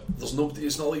be, but there's nobody.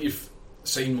 It's not like you've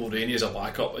signed Mulroney as a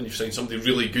backup and you've signed somebody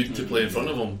really good to play in front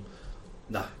of him.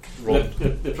 Nah, Rob.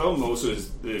 The problem also is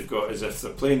if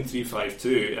they're playing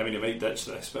 3-5-2, I mean, he might ditch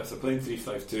this, but if they're playing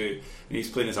 3-5-2 and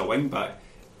he's playing as a wing back,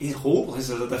 he's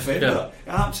hopeless as a defender.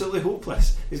 Absolutely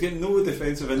hopeless. He's got no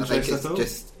defensive interest at all.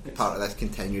 Just part of this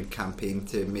continued campaign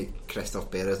to make Christophe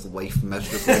Berra's life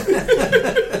miserable.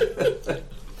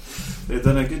 They've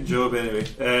done a good job anyway.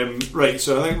 Right,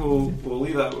 so I think we'll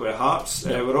leave that with Hearts.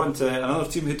 We're on to another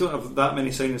team who don't have that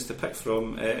many signings to pick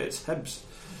from. It's Hibs.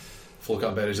 Flo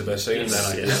Canberra's the best signing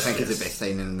then. I think it's the best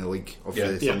signing in the league of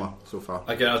the summer so far.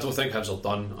 Again, I don't think Hibs are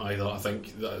done either. I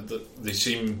think that they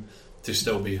seem to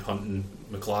still be hunting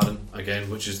McLaren again,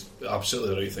 which is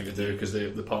absolutely the right thing to do, because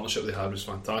the partnership they had was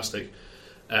fantastic.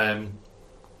 Flo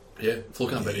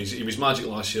Canberra, he was magic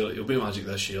last year, he'll be magic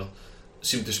this year.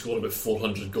 Seemed to score about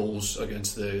 400 goals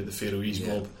against the Faroese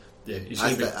mob. Yeah,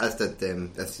 as did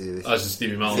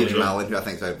Stevie Malin. Stevie Malin, who I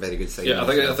think is a very good signing. Yeah, I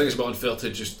think it's a bit unfair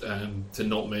to just to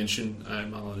not mention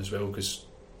Malin as well, because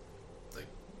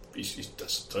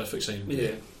that's a terrific signing.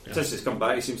 Yeah. Since he's come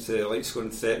back, he seems to like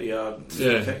scoring 30-yard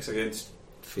kicks against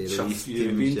Faroese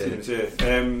teams.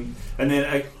 And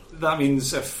then that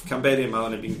means if Canberra and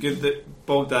Malin have been good, that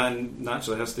Bogdan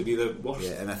naturally has to be the worst.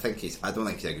 Yeah, and I don't think he's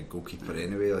a good goalkeeper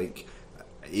anyway. Like,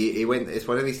 he went. It's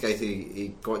one of these guys.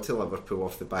 He got to Liverpool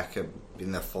off the back of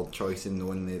being their third choice and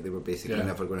knowing they were basically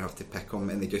never going to have to pick him,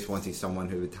 and they just wanted someone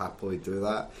who would happily do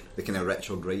that. The kind of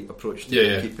Richard Wright approach to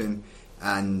goalkeeping.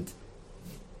 And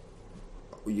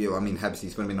I mean, Hibs.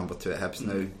 He's going to be number 2 at Hibs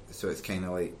now, so it's kind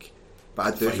of like. But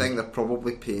I do think they're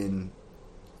probably paying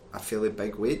a fairly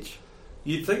big wage.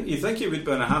 You'd think he would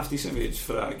be on a half decent wage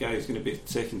for a guy who's going to be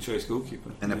second choice goalkeeper.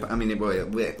 And I mean,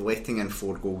 letting in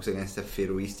 4 goals against a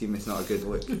Faroese team is not a good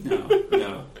look.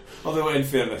 No. Although in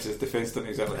fairness, his defence didn't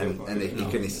exactly help. And he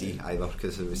couldn't see either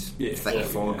because it was thick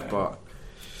fog.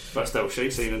 But still,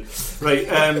 shite signing. Right.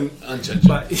 And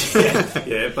ginger.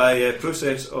 By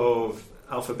process of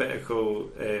alphabetical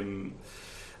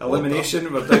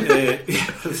elimination, we're down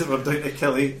to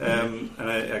Kelly. And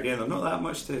again, there's not that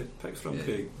much to pick from,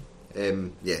 Craig.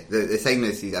 The sign of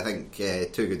the season, I think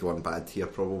 2 good, 1 bad here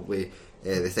probably.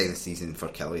 The sign of the season for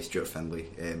Kelly, Stuart Findlay,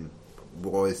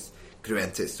 grew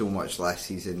into it so much last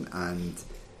season, and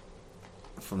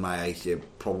from my eyes,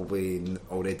 probably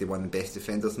already one of the best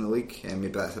defenders in the league. Maybe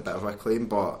that's a bit of a claim,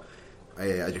 but I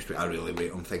really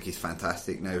rate him. Think he's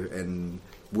fantastic now, and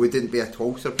wouldn't be at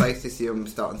all surprised to see him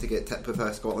starting to get tipped with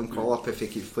a Scotland call-up if he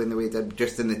keeps playing the way he did,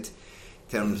 just in the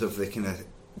terms of the kind of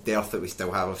dearth that we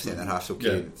still have of centre halves.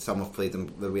 Some have played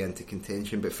their way into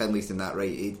contention, but Finley's in that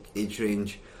right age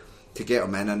range to get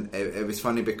him in. And it was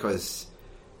funny because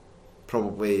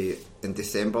probably in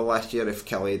December last year, if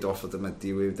Kelly had offered him a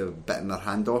deal, he would have bitten their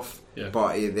hand off.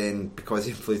 But he then, because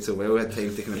he played so well, had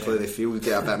time to kind of play the field,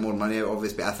 get a bit more money out of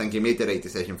this. But I think he made the right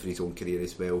decision for his own career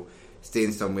as well,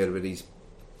 staying somewhere where he's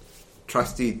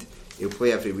trusted. He'll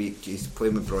play every week. He's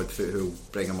playing with Broadfoot, who'll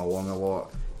bring him along a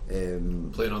lot.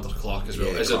 Playing under Clark as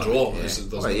well. Yeah, It's Clark, a draw. yeah. There's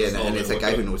And it's a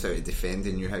guy who knows how to defend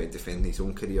and knew how to defend his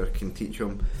own career, can teach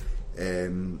him.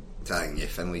 So I think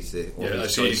Finley's the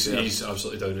obvious choice there. He's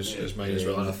absolutely down as mine as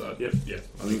well. And I thought, I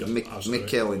mean,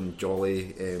 Mikel and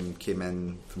Jolly came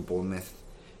in from Bournemouth.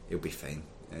 He'll be fine.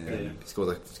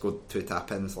 Scored 2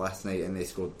 tap-ins last night, and they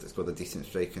scored a decent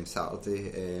strike on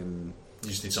Saturday. You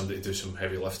just need somebody to do some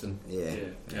heavy lifting. Yeah.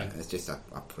 It's just a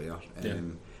player. Yeah.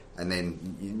 And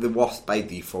then the worst by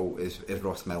default is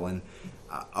Ross Millen.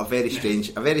 A very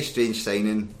strange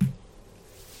signing.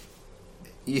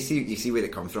 You see where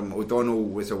it comes from. O'Donnell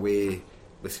was away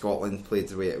with Scotland,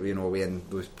 played away and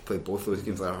played both those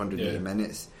games like 180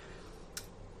 minutes.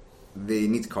 They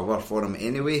need cover for him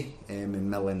anyway, and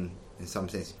Millen in some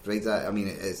sense provides that. I mean,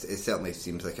 it certainly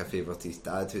seems like a favour to his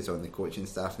dad, who's on the coaching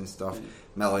staff and stuff.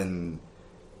 Millen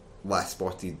last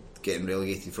spotted getting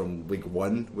relegated from League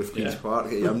One with Queen's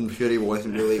Park. I'm sure he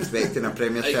wasn't really expecting a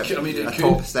Premiership,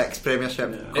 top 6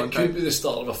 Premiership contract. It could be the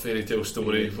start of a fairy tale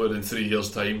story when in 3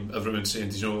 years' time everyone's saying,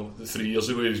 that 3 years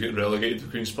ago he was getting relegated to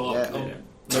Queen's Park.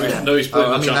 Now he's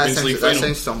playing the Champions League final. That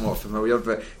sounds somewhat familiar,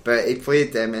 but he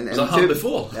played them. Was that happened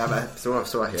before? Yeah, so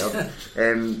I heard.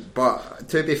 But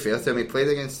to be fair to him, he played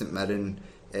against St Mirren,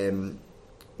 the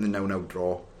 0-0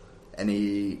 draw, and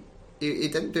he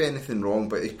didn't do anything wrong.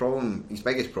 But his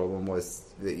biggest problem was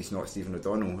that he's not Stephen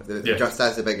O'Donnell. Just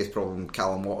as the biggest problem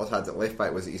Callum Waters had at left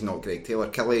back was that he's not Greg Taylor.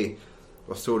 Kelly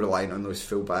was so reliant on those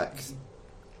full backs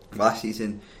last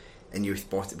season, and you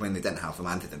spotted when they didn't have them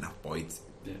and they didn't have Boyd.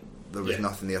 There was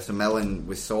nothing there. So Millen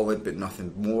was solid, but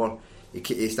nothing more.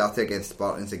 He started against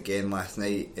Spartans again last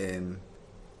night, and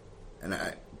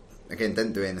again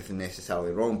didn't do anything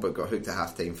necessarily wrong, but got hooked at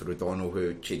half time for O'Donnell,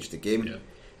 who changed the game. Yeah.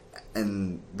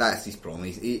 And that's his problem.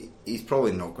 He's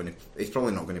probably not going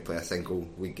to play a single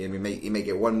league game. He might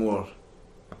get one more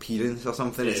appearance or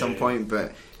something at some point,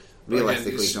 but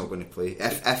realistically he's not going to play.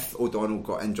 If O'Donnell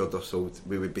got injured or sold,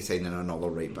 we would be signing another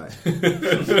right back.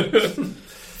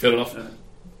 Fair enough.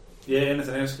 Yeah,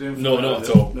 anything else, Graham? No, not at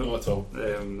all. Not at all.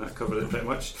 That covered it pretty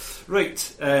much.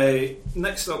 Right,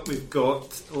 next up we've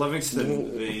got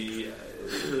Livingston.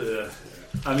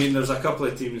 I mean, there's a couple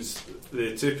of teams.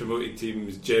 The 2 promoted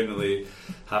teams generally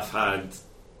have had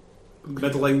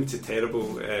middling to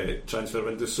terrible transfer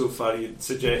windows so far. You'd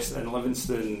suggest in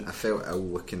Livingston. I felt ill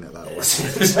looking at that list.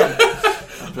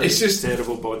 It's just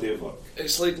terrible body of work.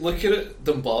 It's like looking at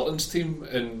Dumbarton's team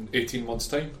in 18 months'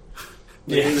 time.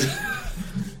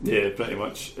 Yeah, pretty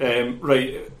much.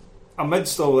 Right,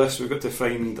 amidst all this, we've got to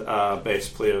find a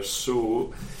best player.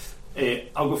 So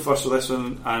I'll go first with this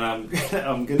one, and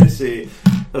I'm going to say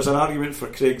there's an argument for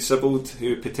Craig Sibbald,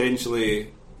 who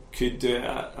potentially could do it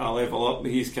at a level up.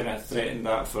 He's kind of threatened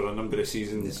that for a number of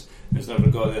seasons. Has never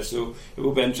got there, so it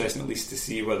will be interesting at least to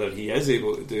see whether he is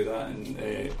able to do that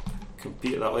and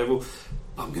compete at that level.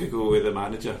 I'm going to go with the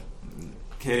manager,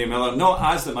 Kerry Miller. Not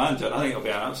as the manager, I think he'll be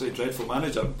an absolutely dreadful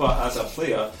manager, but as a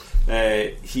player,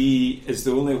 he is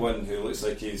the only one who looks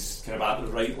like he's kind of at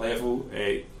the right level.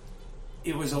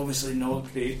 He was obviously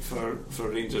not great for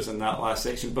Rangers in that last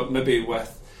section, but maybe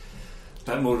with a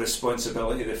bit more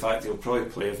responsibility, the fact he'll probably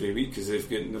play every week because they've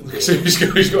got nobody. So he's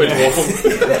going to walk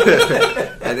him.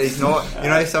 And he's not. You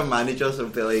know, some managers will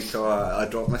be like, I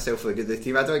dropped myself for the good of the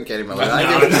team. I don't get him. He'll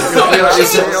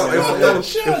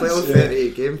play all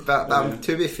 38 games. But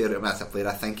to be fair to him as a player,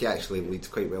 I think he actually leads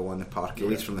quite well on the park. He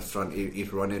leads from the front.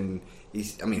 He's running.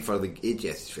 For the age,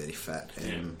 yes, he's very fit.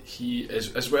 He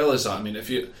is, as well as that. I mean, if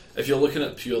you're looking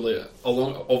at purely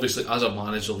along, obviously as a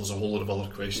manager, there's a whole lot of other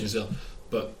questions there.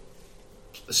 But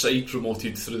the side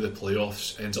promoted through the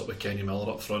playoffs ends up with Kenny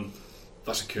Miller up front.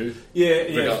 That's a coup.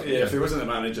 If he wasn't the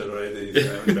manager already, he'd be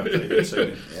a pretty good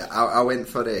signing. I went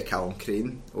for Callum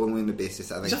Crane only on the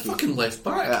basis I think he's a fucking left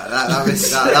back.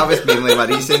 That was mainly my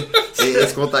reason. He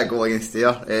scored that goal against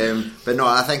there. But no,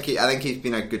 I think he's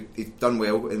been he's done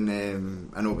well in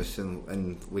I know it was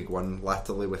in League One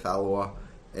latterly with Alloa.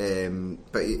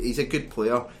 But he's a good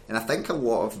player, and I think a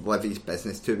lot of Livy's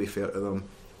business, to be fair to them,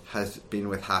 has been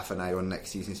with half an eye on next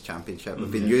season's championship. We've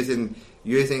been using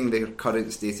their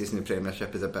current status in the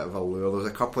Premiership as a bit of a lure. There was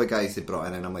a couple of guys they brought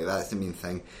in, and I'm like, that's the main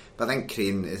thing. But I think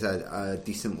Crane is a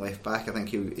decent left back. I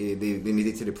think they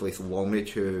needed to replace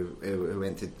Longridge, who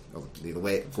went to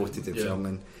voted in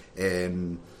Thurman.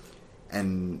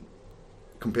 And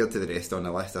compared to the rest on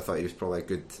the list, I thought he was probably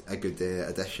a good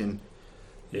addition.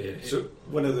 Yeah. So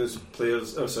one of those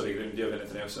players. Oh, sorry, Graham, do you have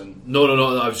anything else on? No.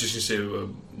 I was just going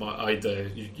to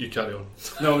say, you carry on.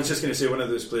 No, I was just going to say one of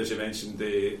those players you mentioned.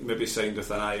 They maybe signed with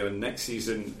an eye on next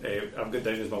season. I've got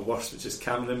down as my worst, which is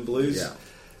Cameron Blues. Yeah.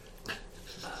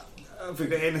 Have we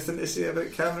got anything to say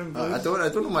about Cameron Boyce? I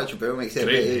don't know much about him except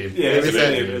Great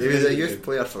that name. he was a youth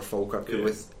player for Falkirk who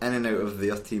was in and out of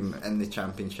their team in the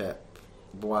Championship.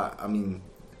 What I mean,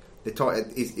 they taught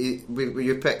it.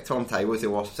 You picked Tom Tywell as the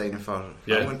worst signing for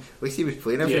Hamilton. At least he was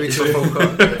playing every week for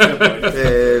Falkirk.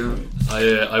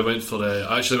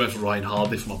 I actually went for Ryan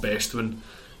Hardy for my best one,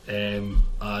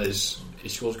 as he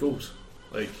scores goals.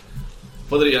 Like,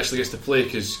 whether he actually gets to play,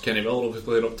 because Kenny Miller will be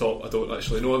playing up top, I don't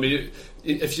actually know. I mean,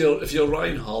 if you're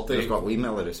Ryan Hardy, you've got Lee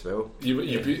Miller as well.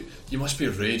 You must be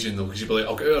raging though, because you'd be like,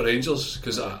 I'll get out of Rangers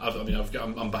because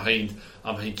I'm behind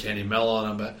Kenny Miller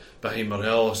and I'm behind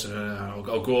Morelos, and I'll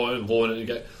go out and loan and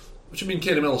get. What do you mean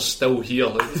Kenny Miller's still here?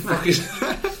 Like, the fuck is?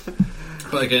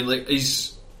 But again, like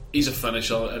he's a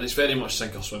finisher, and it's very much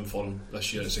sink or swim for him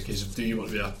this year. It's a case of, do you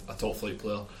want to be a top flight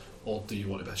player or do you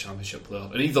want to be a Championship player?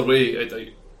 And either way,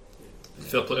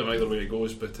 fair play to him either way it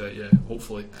goes, but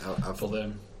hopefully for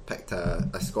them. Picked a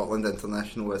Scotland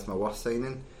international as my worst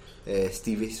signing,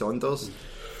 Stevie Saunders,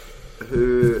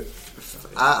 who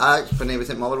when he was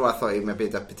at Motherwell I thought he maybe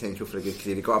had a potential for a good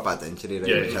career. He got a bad injury,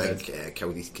 which I think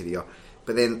killed his career.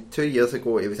 But then 2 years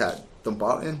ago he was at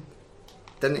Dumbarton,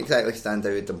 didn't exactly stand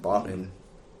out at Dumbarton,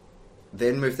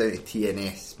 then moved down to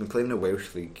TNS, been playing in the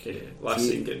Welsh League. Last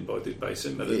season getting bodied by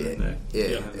St Mirren.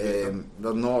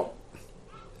 They're not.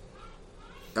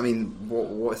 I mean,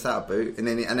 what's that about? And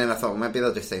then I thought, well, maybe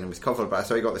they're just saying it was covered, but I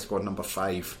saw he got the squad number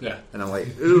 5. Yeah. And I'm like,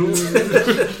 ooh,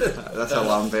 that's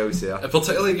alarm bells there.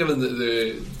 Particularly given that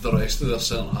the rest of their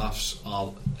centre halves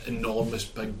are enormous,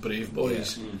 big, brave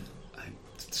boys. Yeah.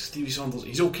 Stevie Saunders,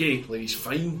 he's okay, like he's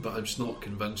fine, but I'm just not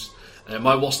convinced.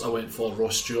 My worst, I went for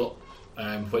Ross Stewart,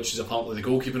 which is apparently the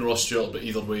goalkeeping Ross Stewart, but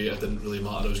either way, it didn't really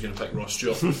matter. I was going to pick Ross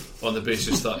Stewart on the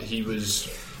basis that he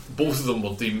was. Both of them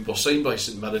were signed by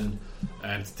St Mirren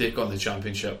to take on the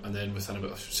Championship, and then within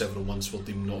about several months were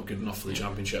deemed not good enough for the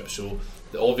Championship. So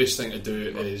the obvious thing to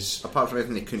do is, apart from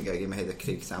everything, they couldn't get a game ahead of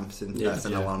Craig Sampson. That's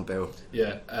an alarm bell.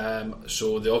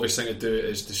 So the obvious thing to do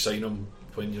is to sign him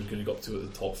when you're going to go up to at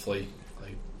the top flight.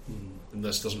 Like, and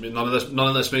this doesn't mean none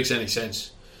of this makes any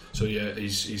sense. So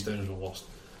he's down as my worst.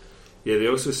 Yeah, they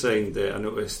also signed. I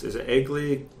noticed, is it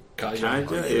Egley?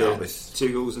 Kaja, was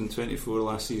 2 goals in 24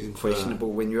 last season.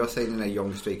 Questionable when you are signing a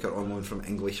young striker on loan from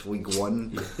English League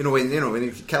One. You know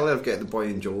when Keller get the boy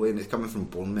in Jolie and it's coming from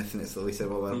Bournemouth and it's at least they're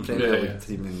a Premier League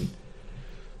team. And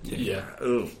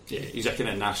he's a kind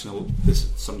of national.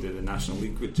 Somebody in the National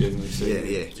League would generally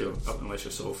say, unless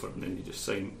you're Salford, and then you just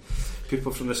sign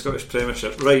people from the Scottish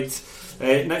Premiership. Right,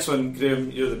 next one,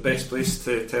 Graham. You're the best place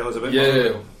to tell us about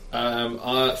Motherwell.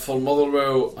 For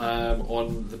Motherwell,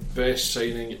 on the best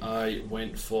signing, I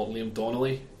went for Liam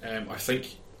Donnelly. I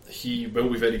think he will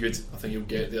be very good. I think he'll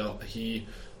get there. He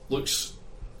looks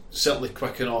certainly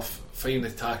quick enough, fine the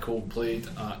tackle, played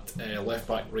at left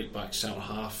back, right back, centre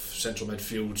half, central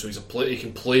midfield. So he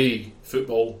can play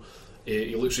football.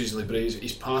 He looks reasonably brave.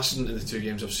 His passing in the 2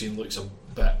 games I've seen looks a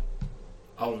bit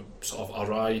sort of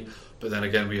awry. But then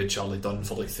again, we had Charlie Dunn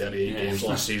for like 38 games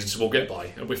last season, so we'll get by.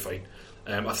 It'll be fine.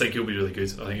 I think he'll be really good.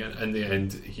 I think in the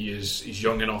end he's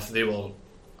young enough. They were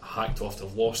hacked off to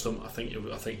have lost him. I think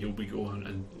he'll be going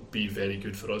and be very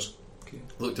good for us.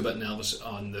 Looked a bit nervous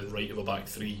on the right of a back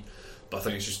 3, but I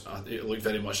think it's just it looked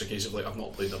very much a case of like, I've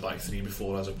not played a back 3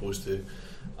 before, as opposed to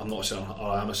I'm not a centre,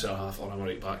 or I am a centre half, or I'm a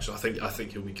right back. So I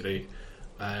think he'll be great.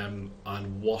 And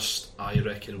worst, I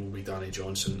reckon, will be Danny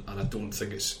Johnson, and I don't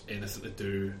think it's anything to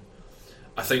do.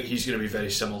 I think he's going to be very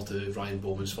similar to Ryan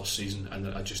Bowman's first season, and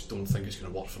I just don't think it's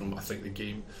going to work for him. I think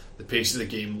the pace of the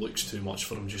game looks too much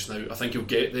for him just now. I think he'll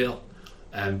get there,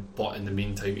 but in the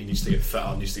meantime he needs to get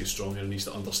fitter, needs to get stronger, and needs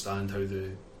to understand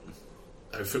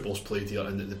how football's played here,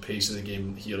 and that the pace of the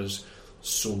game here is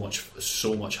so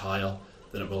much higher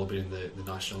than it will be in the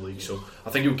National League. So I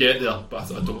think he'll get there, but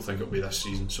I don't think it'll be this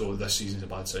season. So this season's a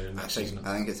bad sign. I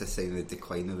think it's a sign of the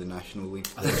decline of the National League.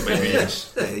 I think it might be,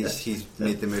 yes. He's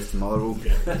made the move to Motherwell.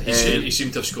 He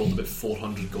seemed to have scored about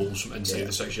 400 goals from inside the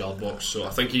 6-yard box. So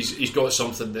I think he's got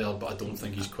something there, but I don't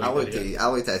think he's quite there. I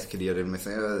looked at his career and we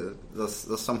think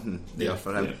there's something there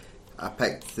for him. I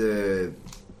picked the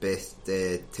best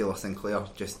Taylor Sinclair,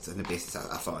 just on the basis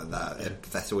I thought that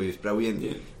Thistle was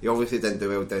brilliant. He obviously didn't do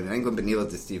well down in England, but neither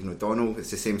did Stephen O'Donnell. It's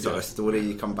the same sort of story.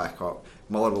 You come back up.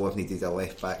 Muller will have needed a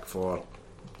left back for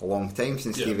a long time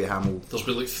since Stevie Hamill. There's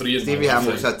been like 3 in Stevie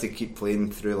Hamill's had to keep playing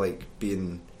through like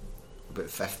being about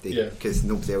 50 because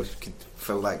nobody else could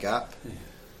fill that gap.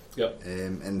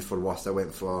 And for worst, I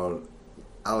went for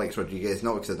Alex Rodriguez,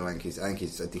 not because I think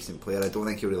he's a decent player. I don't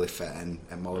think he'll really fit in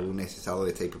at Motherwell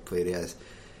necessarily, the type of player he is.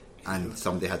 And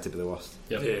somebody had to be the worst.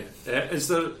 Is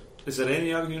there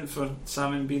any argument for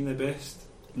Salmon being the best?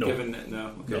 No. Given it,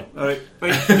 no. Okay. No. All right.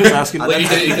 Fine. Just asking. Like,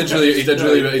 he did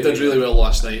really well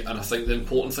last night, and I think the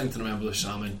important thing to remember with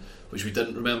Salmon, which we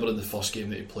didn't remember in the first game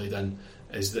that he played in,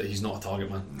 is that he's not a target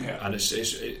man. Yeah. And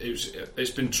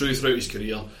it's been true throughout his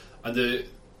career. And the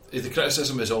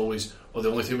criticism is always, the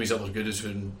only time he's ever good is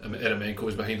when Eremenko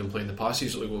is behind him playing the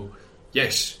passes. Like, well,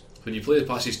 yes, when you play the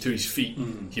passes to his feet,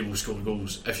 he will score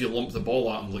goals. If you lump the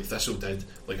ball at him like Thistle did,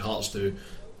 like Hearts do,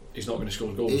 he's not going to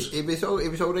score goals. He was all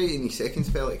right in his second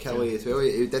spell at Kelly as well.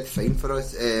 He did fine for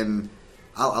us.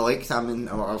 I like Salmon,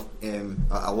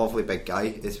 a lovely big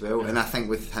guy as well, and I think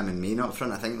with him and Main up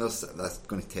front, I think that's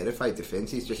going to terrify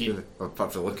defences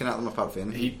apart from looking at them, apart from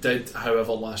anything. He did,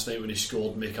 however, last night when he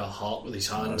scored, make a heart with his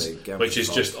hands, which is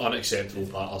just unacceptable,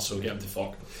 Patter, so get him to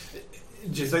fuck.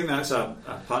 Do you think that's a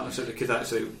partnership that could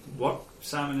actually work,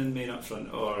 Salmon and Main up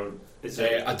front, or is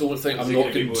it? I don't think. I'm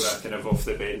not convinced. Kind of off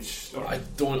the bench.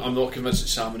 I'm not convinced that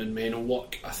Salmon and Main will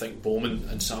work. I think Bowman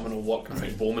and Salmon will work. I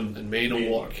think Bowman and Main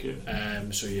will work. Yeah.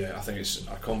 So yeah, I think it's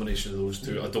a combination of those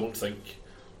two. I don't think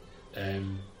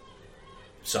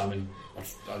Salmon.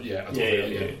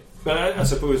 But I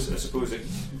suppose it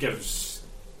gives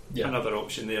another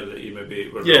option there that you maybe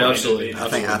were. Yeah, absolutely. I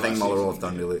think Motherwell have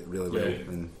done really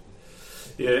well.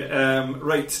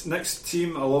 Right, next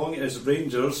team along is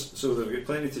Rangers, so they've got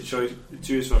plenty to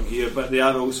choose from here, but they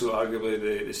are also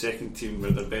arguably the second team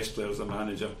where their best players are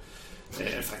manager.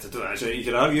 In fact, I don't actually. You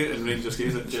can argue in Rangers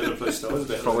games that Gerrard plays still is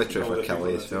better. Probably true for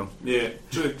Kelly as well. Yeah,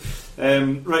 true.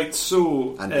 Right,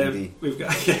 so we've got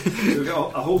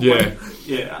a whole bunch.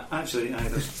 Yeah, actually,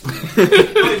 there's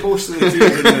probably most of the teams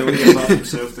in the league apart from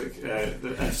Celtic,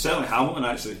 certainly Hamilton.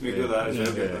 Actually, we got that as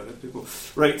well. People.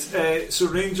 Right, so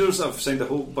Rangers have signed a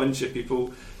whole bunch of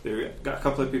people. They've got a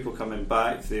couple of people coming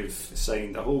back. They've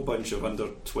signed a whole bunch of under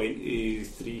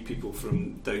 23 people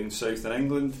from down south in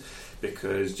England,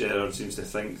 because Gerrard seems to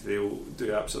think they'll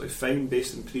do absolutely fine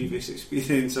based on previous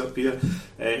experience up here.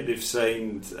 They've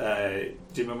signed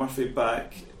Jamie Murphy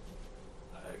back,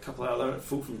 a couple of other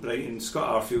folk from Brighton,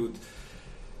 Scott Arfield.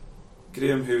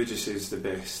 Graham, who would you say is the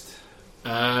best?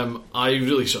 I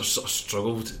really sort of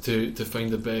struggled to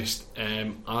find the best.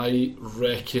 I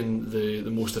reckon the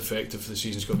most effective for the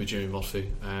season is going to be Jamie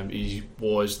Murphy. He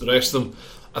was. The rest of them,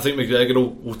 I think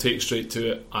McGregor will take straight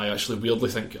to it. I actually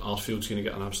weirdly think Arfield's going to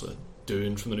get an absolute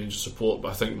doing from the Rangers support, but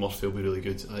I think Murphy will be really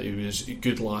good. He was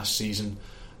good last season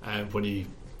when he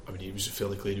was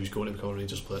fairly clear he was going to become a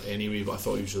Rangers player anyway, but I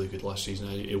thought he was really good last season.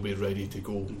 He'll be ready to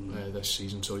go this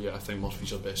season, so yeah, I think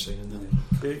Murphy's our best signing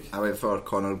there. I went for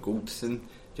Connor Goldson,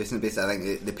 just in the base. I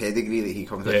think the pedigree that he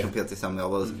comes with compared to some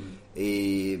of the others.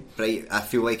 I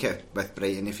feel like it with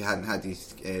Brighton, if he hadn't had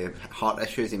these heart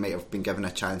issues, he might have been given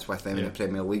a chance with them in the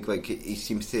Premier League. Like, he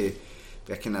seems to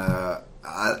be kind of...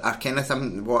 I kind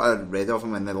of what I read of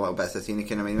him in the little bits I've seen, he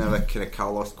kind of reminds me of a kind of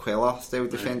Carlos Cuellar style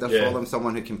defender for them,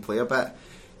 someone who can play a bit,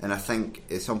 and I think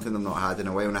it's something they've not had in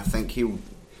a while, and I think he'll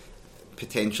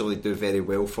potentially do very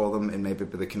well for them, and maybe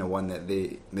be the kind of one that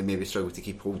they maybe struggle to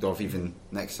keep hold of even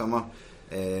next summer.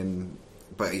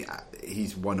 But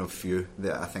he's one of few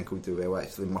that I think will do well.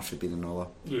 Actually, Murphy being another,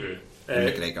 and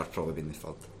McGregor probably being the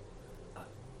third.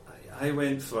 I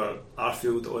went for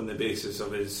Arfield on the basis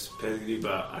of his pedigree,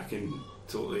 but I can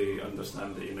totally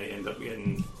understand that he might end up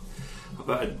getting a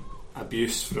bit of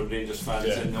abuse from Rangers fans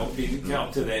and not being kept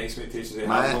up to the expectations they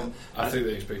have. I think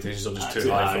the expectations are just too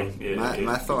high for him.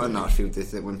 My thought on Arfield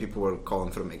is that when people were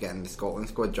calling for him to get in the Scotland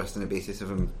squad just on the basis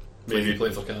of him maybe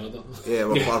playing for Canada,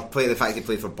 or play the fact he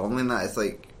played for Burnley, and that it's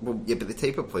like, well, yeah, but the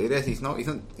type of player is he's not a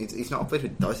player who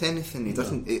does anything. He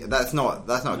doesn't. That's not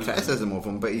a criticism of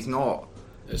him, but he's not.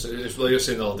 It's like you're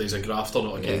saying the other day, he's a grafter,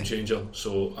 not a game changer.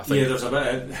 So I think there's a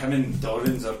bit of him and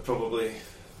Dorrans are probably.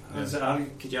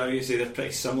 Could you argue say they're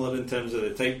pretty similar in terms of the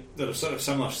type? They're a sort of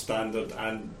similar standard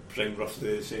and bring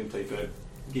roughly the same type of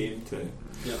game to.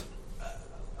 Yeah,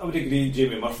 I would agree.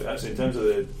 Jamie Murphy, actually, in terms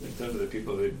of the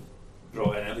people they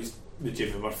brought in, at least with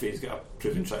Jamie Murphy, he's got a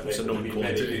proven track record. It's a known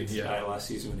quality. Last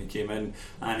season when he came in,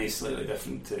 and he's slightly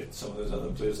different to some of those other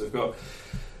players they've got.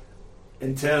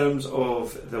 In terms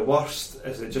of the worst,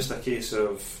 is it just a case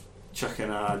of chucking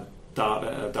a dart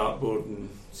at a dartboard and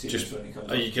seeing which one he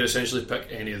comes up? You can essentially pick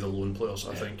any of the lone players.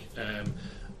 I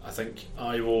think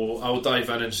I will dive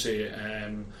in and say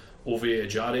Ove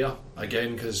Ejaria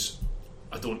again, because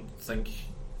I just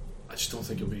don't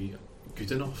think he'll be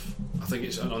good enough. I think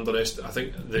it's an I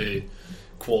think the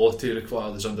quality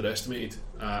required is underestimated,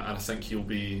 and I think he'll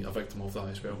be a victim of that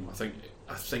as well.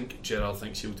 I think Gerrard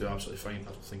thinks he'll do absolutely fine.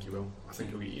 I don't think he will. I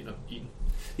think he'll get eaten.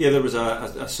 Yeah, there was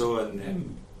I saw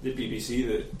in the BBC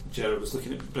that Gerrard was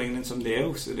looking at bringing in somebody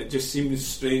else, and it just seems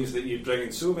strange that you bring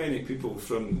in so many people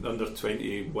from under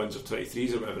 21s or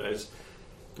 23s or whatever it is,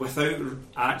 without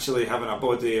actually having a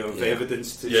body of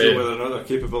evidence to show whether or not they're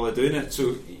capable of doing it.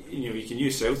 So, you can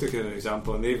use Celtic as an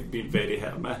example, and they've been very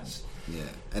hit or miss. Yeah,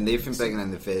 and they've been bringing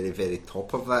in the very, very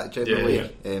top of that generally,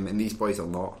 and these boys are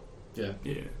not. Yeah.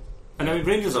 And I mean,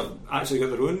 Rangers have actually got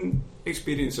their own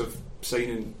experience of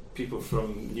signing people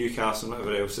from Newcastle and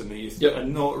whatever else in the youth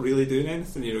and not really doing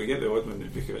anything. You get the odd one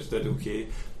that Bukovic did okay,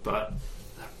 but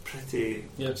they're pretty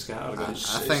scattered. I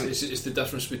think it's the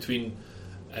difference between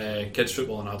kids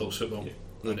football and adults football.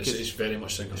 And it's very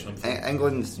much sink or swim.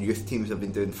 England's youth teams have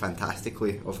been doing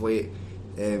fantastically of late.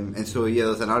 And so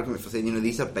there's an argument for saying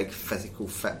these are big physical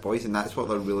fit boys, and that's what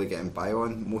they're really getting by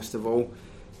on most of all.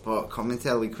 But coming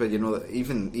to a league where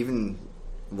even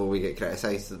though we get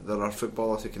criticised, there are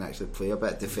footballers who can actually play a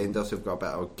bit, defenders who've got a bit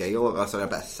of guile, a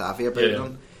bit of savvy about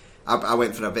them. I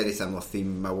went for a very similar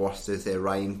theme. My worst is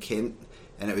Ryan Kent,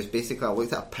 and it was basically I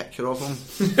looked at a picture of him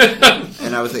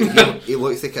and I was like, he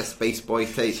looks like a Spice Boy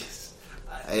type.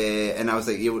 And I was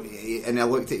like, and I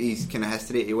looked at his kind of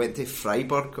history. He went to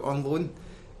Freiburg on loan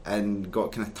and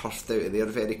got kind of turfed out of there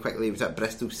very quickly. He was at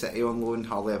Bristol City on loan,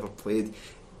 hardly ever played.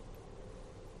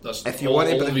 That's if you all, want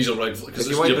to bring, all of these are right, because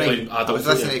you're playing adult. I was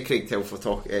listening to Craig Telfer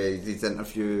talk his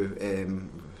interview.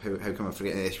 How come I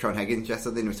forget Sean Higgins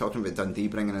yesterday, and he was talking about Dundee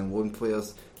bringing in loan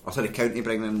players, County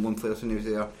bringing in loan players when he was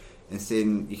there, and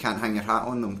saying you can't hang your hat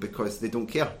on them because they don't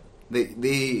care.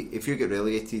 They if you get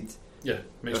relegated. I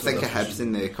think of Hibs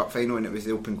in the cup final, and it was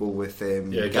the open goal with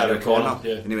Gary O'Connor.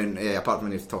 And he went, apart from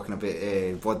when he was talking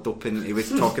about blood doping, he was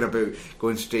talking about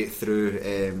going straight through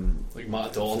like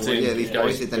Matt Dalton. These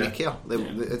boys, they didn't care. They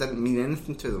didn't mean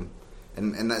anything to them,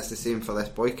 and that's the same for this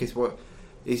boy, because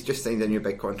he's just signed a new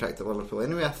big contract at Liverpool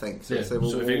anyway, I think. So, it's like,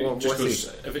 so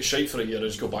if it's shite for a year,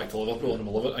 just go back to Liverpool and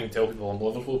we'll love it. I can tell people I'm a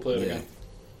Liverpool player again.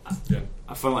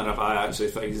 Funnily enough, I actually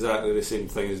think exactly the same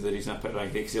thing as the reason I picked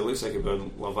Ryan Kent, because he looks like he'll be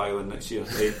on Love Island next year.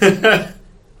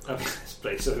 It's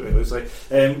pretty silly what it looks like.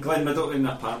 Glenn Middleton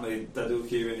apparently did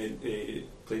okay when he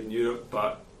played in Europe,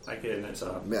 but again, it's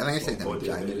a. I think it's in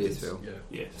January as well.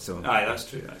 So that's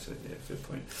true. Actually, fair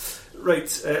point.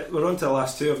 Right, we're on to the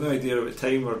last two. I've no idea about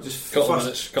time. We're just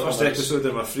first episode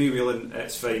and we're freewheeling.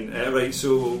 It's fine. Right,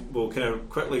 so we'll kind of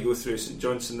quickly go through St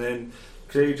Johnstone then.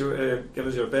 Craig, do you want to give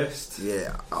us your best?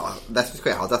 This was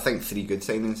quite hard. I think 3 good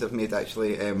signings I've made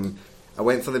actually. I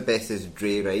went for the best as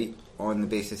Dre Wright on the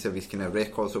basis of his kind of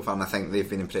record so far, and I think they've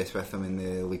been impressed with him in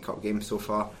the League Cup games so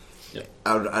far.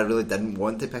 I really didn't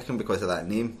want to pick him because of that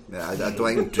name. I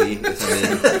don't think Dre is a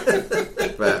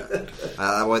name, but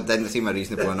I didn't seem a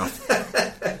reasonable enough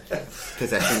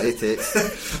position to take. So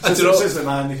this is the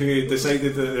man who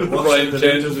decided that the Ryan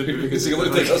Kent would be because he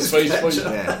looked like a Spice Boy.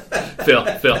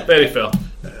 Fair, very fair.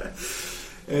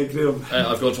 Graham,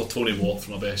 I've gone for Tony Watt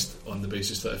for my best on the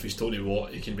basis that if he's Tony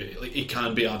Watt, he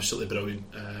can be absolutely brilliant,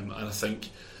 and I think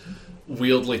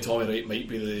weirdly Tommy Wright might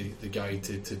be the guy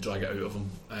to drag it out of him.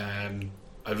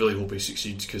 I really hope he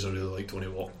succeeds because I really like Tony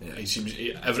Watt. He seems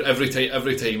every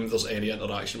time there's any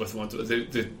interaction with him.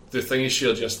 The thing he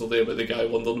shared yesterday about the guy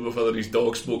wondering whether his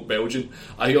dog smoked Belgian,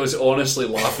 I was honestly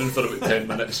laughing for about 10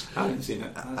 minutes. I haven't seen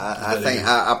it. I think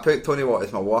I put Tony Watt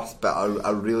as my worst, but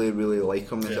I really, really like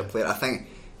him as a player. I think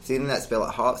seeing that spell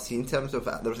at Hearts, in terms of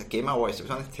there was a game I watched, it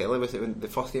was on the telly, was it when the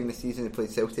first game of the season he played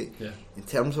Celtic? In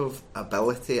terms of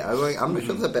ability, I'm not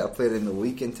sure there's a better player in the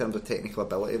league in terms of technical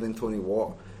ability than Tony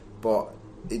Watt, but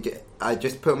I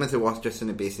just put him as the worst just on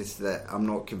the basis that I'm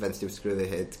not convinced he'll screw the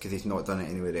head because he's not done it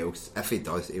anywhere else. If he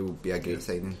does, it will be a great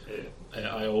signing.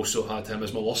 I also had him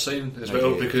as my worst signing as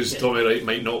well because Tommy Wright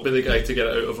might not be the guy to get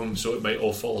it out of him, so it might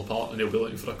all fall apart and he'll be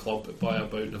looking for a club by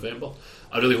about November.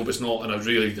 I really hope it's not, and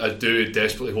I do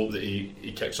desperately hope that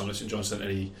he kicks on at St Johnstone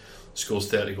and he scores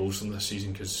 30 goals from this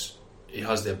season because he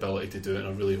has the ability to do it, and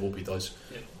I really hope he does.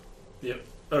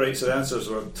 Alright, so the answers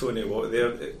were Tony Watt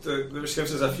there, which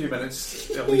gives us a few minutes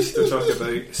at least to talk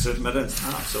about St Mirren.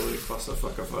 Absolutely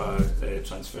clusterfuck of a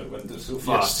transfer window so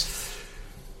far. Yes.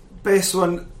 Best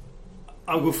one,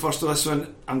 I'll go first with this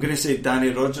one. I'm going to say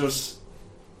Danny Rogers.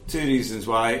 2 reasons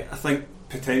why. I think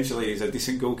potentially he's a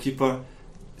decent goalkeeper.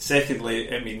 Secondly,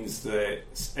 it means that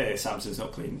Samson's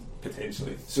not playing,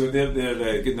 potentially. So they're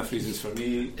good enough reasons for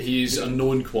me. He's a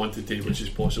known quantity, which is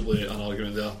possibly an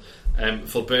argument there.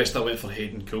 For best, I went for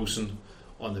Hayden Coulson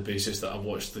on the basis that I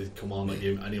watched the Kilmarnock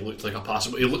game and he looked like a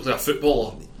passer, he looked like a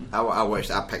footballer.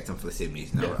 I picked him for the same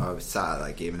reason. I was sat at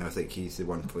that game and I was like, he's the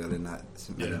one player in that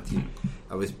St Mirren team.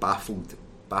 I was baffled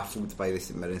by the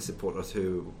St Mirren supporters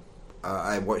who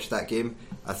I watched that game.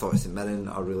 I thought St Mirren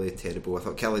are really terrible. I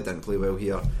thought Kelly didn't play well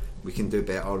here. we can do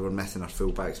better. We're missing our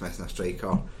fullbacks, missing a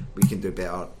striker. We can do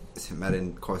better. St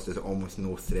Mirren caused us almost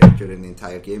no threat during the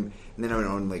entire game. And then I went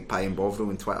on like Pie and Bovril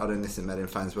on Twitter, and the St Mirren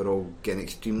fans were all getting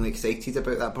extremely excited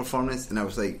about that performance. And I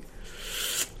was like,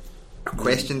 I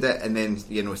questioned it, and then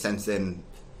since then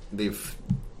they've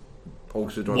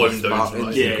also drawn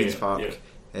Spartans in Queen's Park.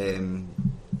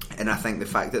 And I think the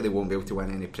fact that they won't be able to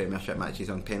win any Premiership matches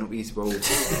on penalties will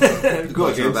cause a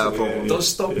bit of a problem. Does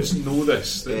Stubbs know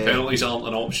this? That penalties aren't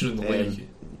an option in the league.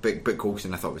 But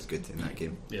Coulson I thought was good in that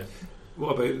game. Yeah.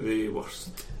 What about the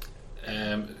worst?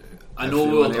 I know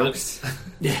we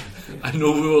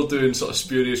were doing sort of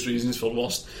spurious reasons for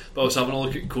worst, but I was having a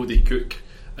look at Cody Cook,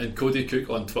 and Cody Cook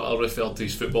on Twitter referred to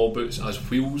his football boots as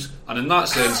wheels, and in that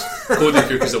sense Cody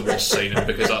Cook is the worst signing,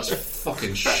 because that's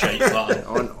fucking shite. That.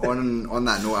 On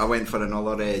that note, I went for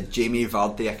another Jamie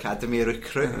Vardy Academy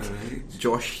recruit,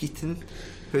 Josh Heaton,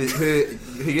 who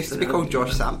used to be called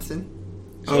Josh Sampson.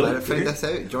 I found this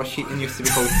out. Josh Heaton used to be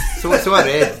called. So I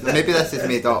read. Maybe this is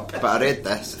made up, but I read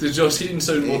this. Did Josh Heaton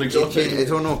sound more exotic? I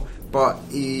don't know, but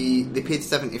they paid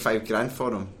 $75,000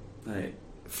 for him. Right.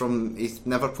 He's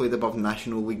never played above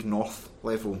National League North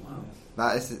level. Wow.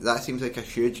 That seems like a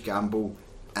huge gamble,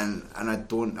 and I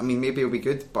don't. I mean, maybe he'll be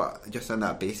good, but just on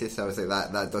that basis, I was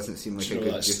like, that doesn't seem like a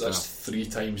good. That's 3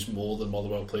 times more than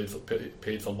Motherwell paid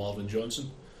for Marvin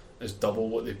Johnson. It's double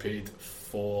what they paid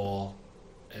for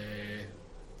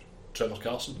Trevor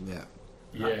Carson. Yeah.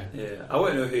 I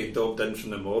want to know who he dobbed in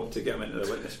from the mob to get him into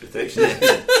the witness protection.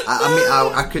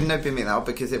 I couldn't have been made that up,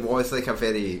 because it was like a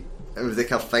thing I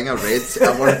read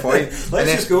at one point.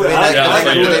 Let's just go.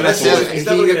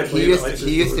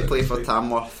 He used to play for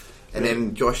Tamworth, and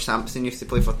then Josh Sampson used to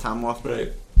play for Tamworth.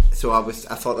 Right. So I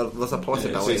thought there's a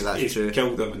possibility that's true.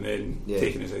 Killed him and then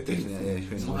taken his identity.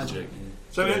 It's magic.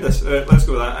 So let's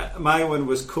go with that. My one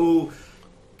was Cole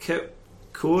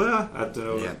Koa, I don't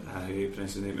know how you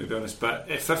pronounce his name, to be honest, but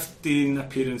 15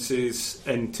 appearances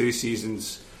in 2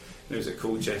 seasons. Now he's at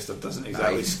Colchester, doesn't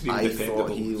exactly scream dependable. I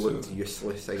thought he looked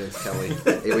useless against Kelly.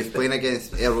 He was playing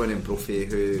against Erwin and Brophy,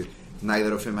 who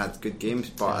neither of them had good games,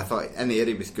 but I thought in the air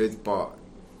he was good, but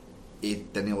he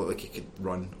didn't look like he could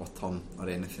run or turn or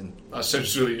anything. That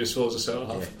sounds really useful as a centre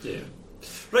half. Yeah.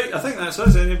 Right, I think that's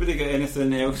us. Anybody got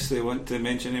anything else they want to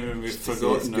mention? Anyone we've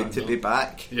forgotten? It's good to be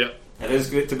back. Yeah. It is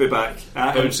good to be back.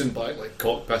 Bouncing back like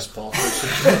cock piss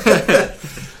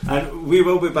partners. And we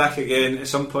will be back again at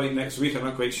some point next week. I'm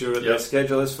not quite sure what the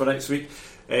schedule is for next week.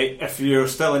 If you're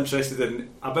still interested in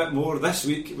a bit more this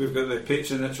week, we've got the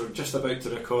Patreon that we're just about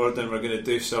to record, and we're going to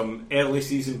do some early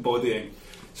season bodying.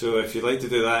 So if you'd like to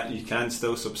do that, you can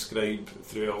still subscribe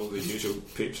through all the usual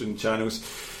Patreon channels.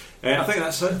 I think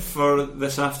that's it for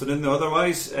this afternoon.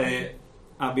 Otherwise,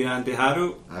 I've been Andy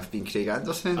Harrow. I've been Craig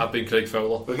Anderson. I've been Craig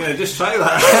Fowler. We're going to just try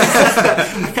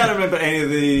that. I can't remember any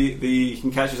of the you can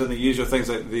catch us on the usual things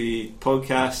like the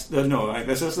podcast. No,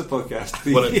 this is the podcast.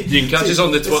 You can catch us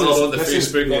on the Twitter, on the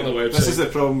Facebook, on the website. This is the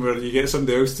problem where you get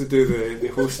somebody else to do the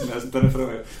hosting that hasn't done it for a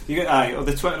while. You get or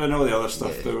the Twitter and all the other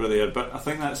stuff over there. But I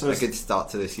think that's a good start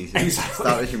to the season. Exactly.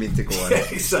 Start as you mean to go on.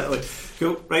 Exactly.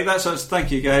 Cool. Right, that's us. Thank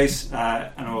you guys,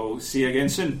 and I'll see you again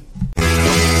soon.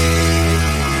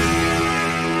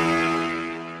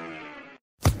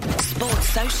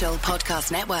 Social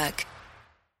Podcast Network.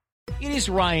 It is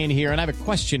Ryan here, and I have a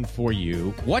question for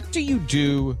you. What do you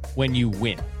do when you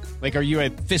win? Like, are you a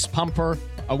fist pumper,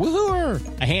 a woohooer,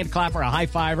 a hand clapper, a high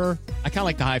fiver? I kind of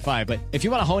like the high five, but if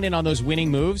you want to hone in on those winning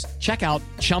moves, check out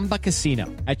Chumba Casino.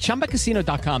 At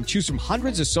ChumbaCasino.com, choose from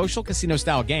hundreds of social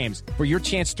casino-style games for your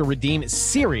chance to redeem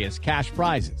serious cash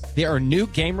prizes. There are new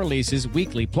game releases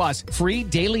weekly, plus free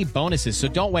daily bonuses, so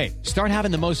don't wait. Start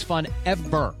having the most fun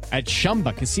ever at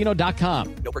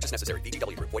ChumbaCasino.com. No purchase necessary.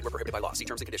 VGW Group. Void where prohibited by law. See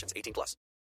terms and conditions. 18+.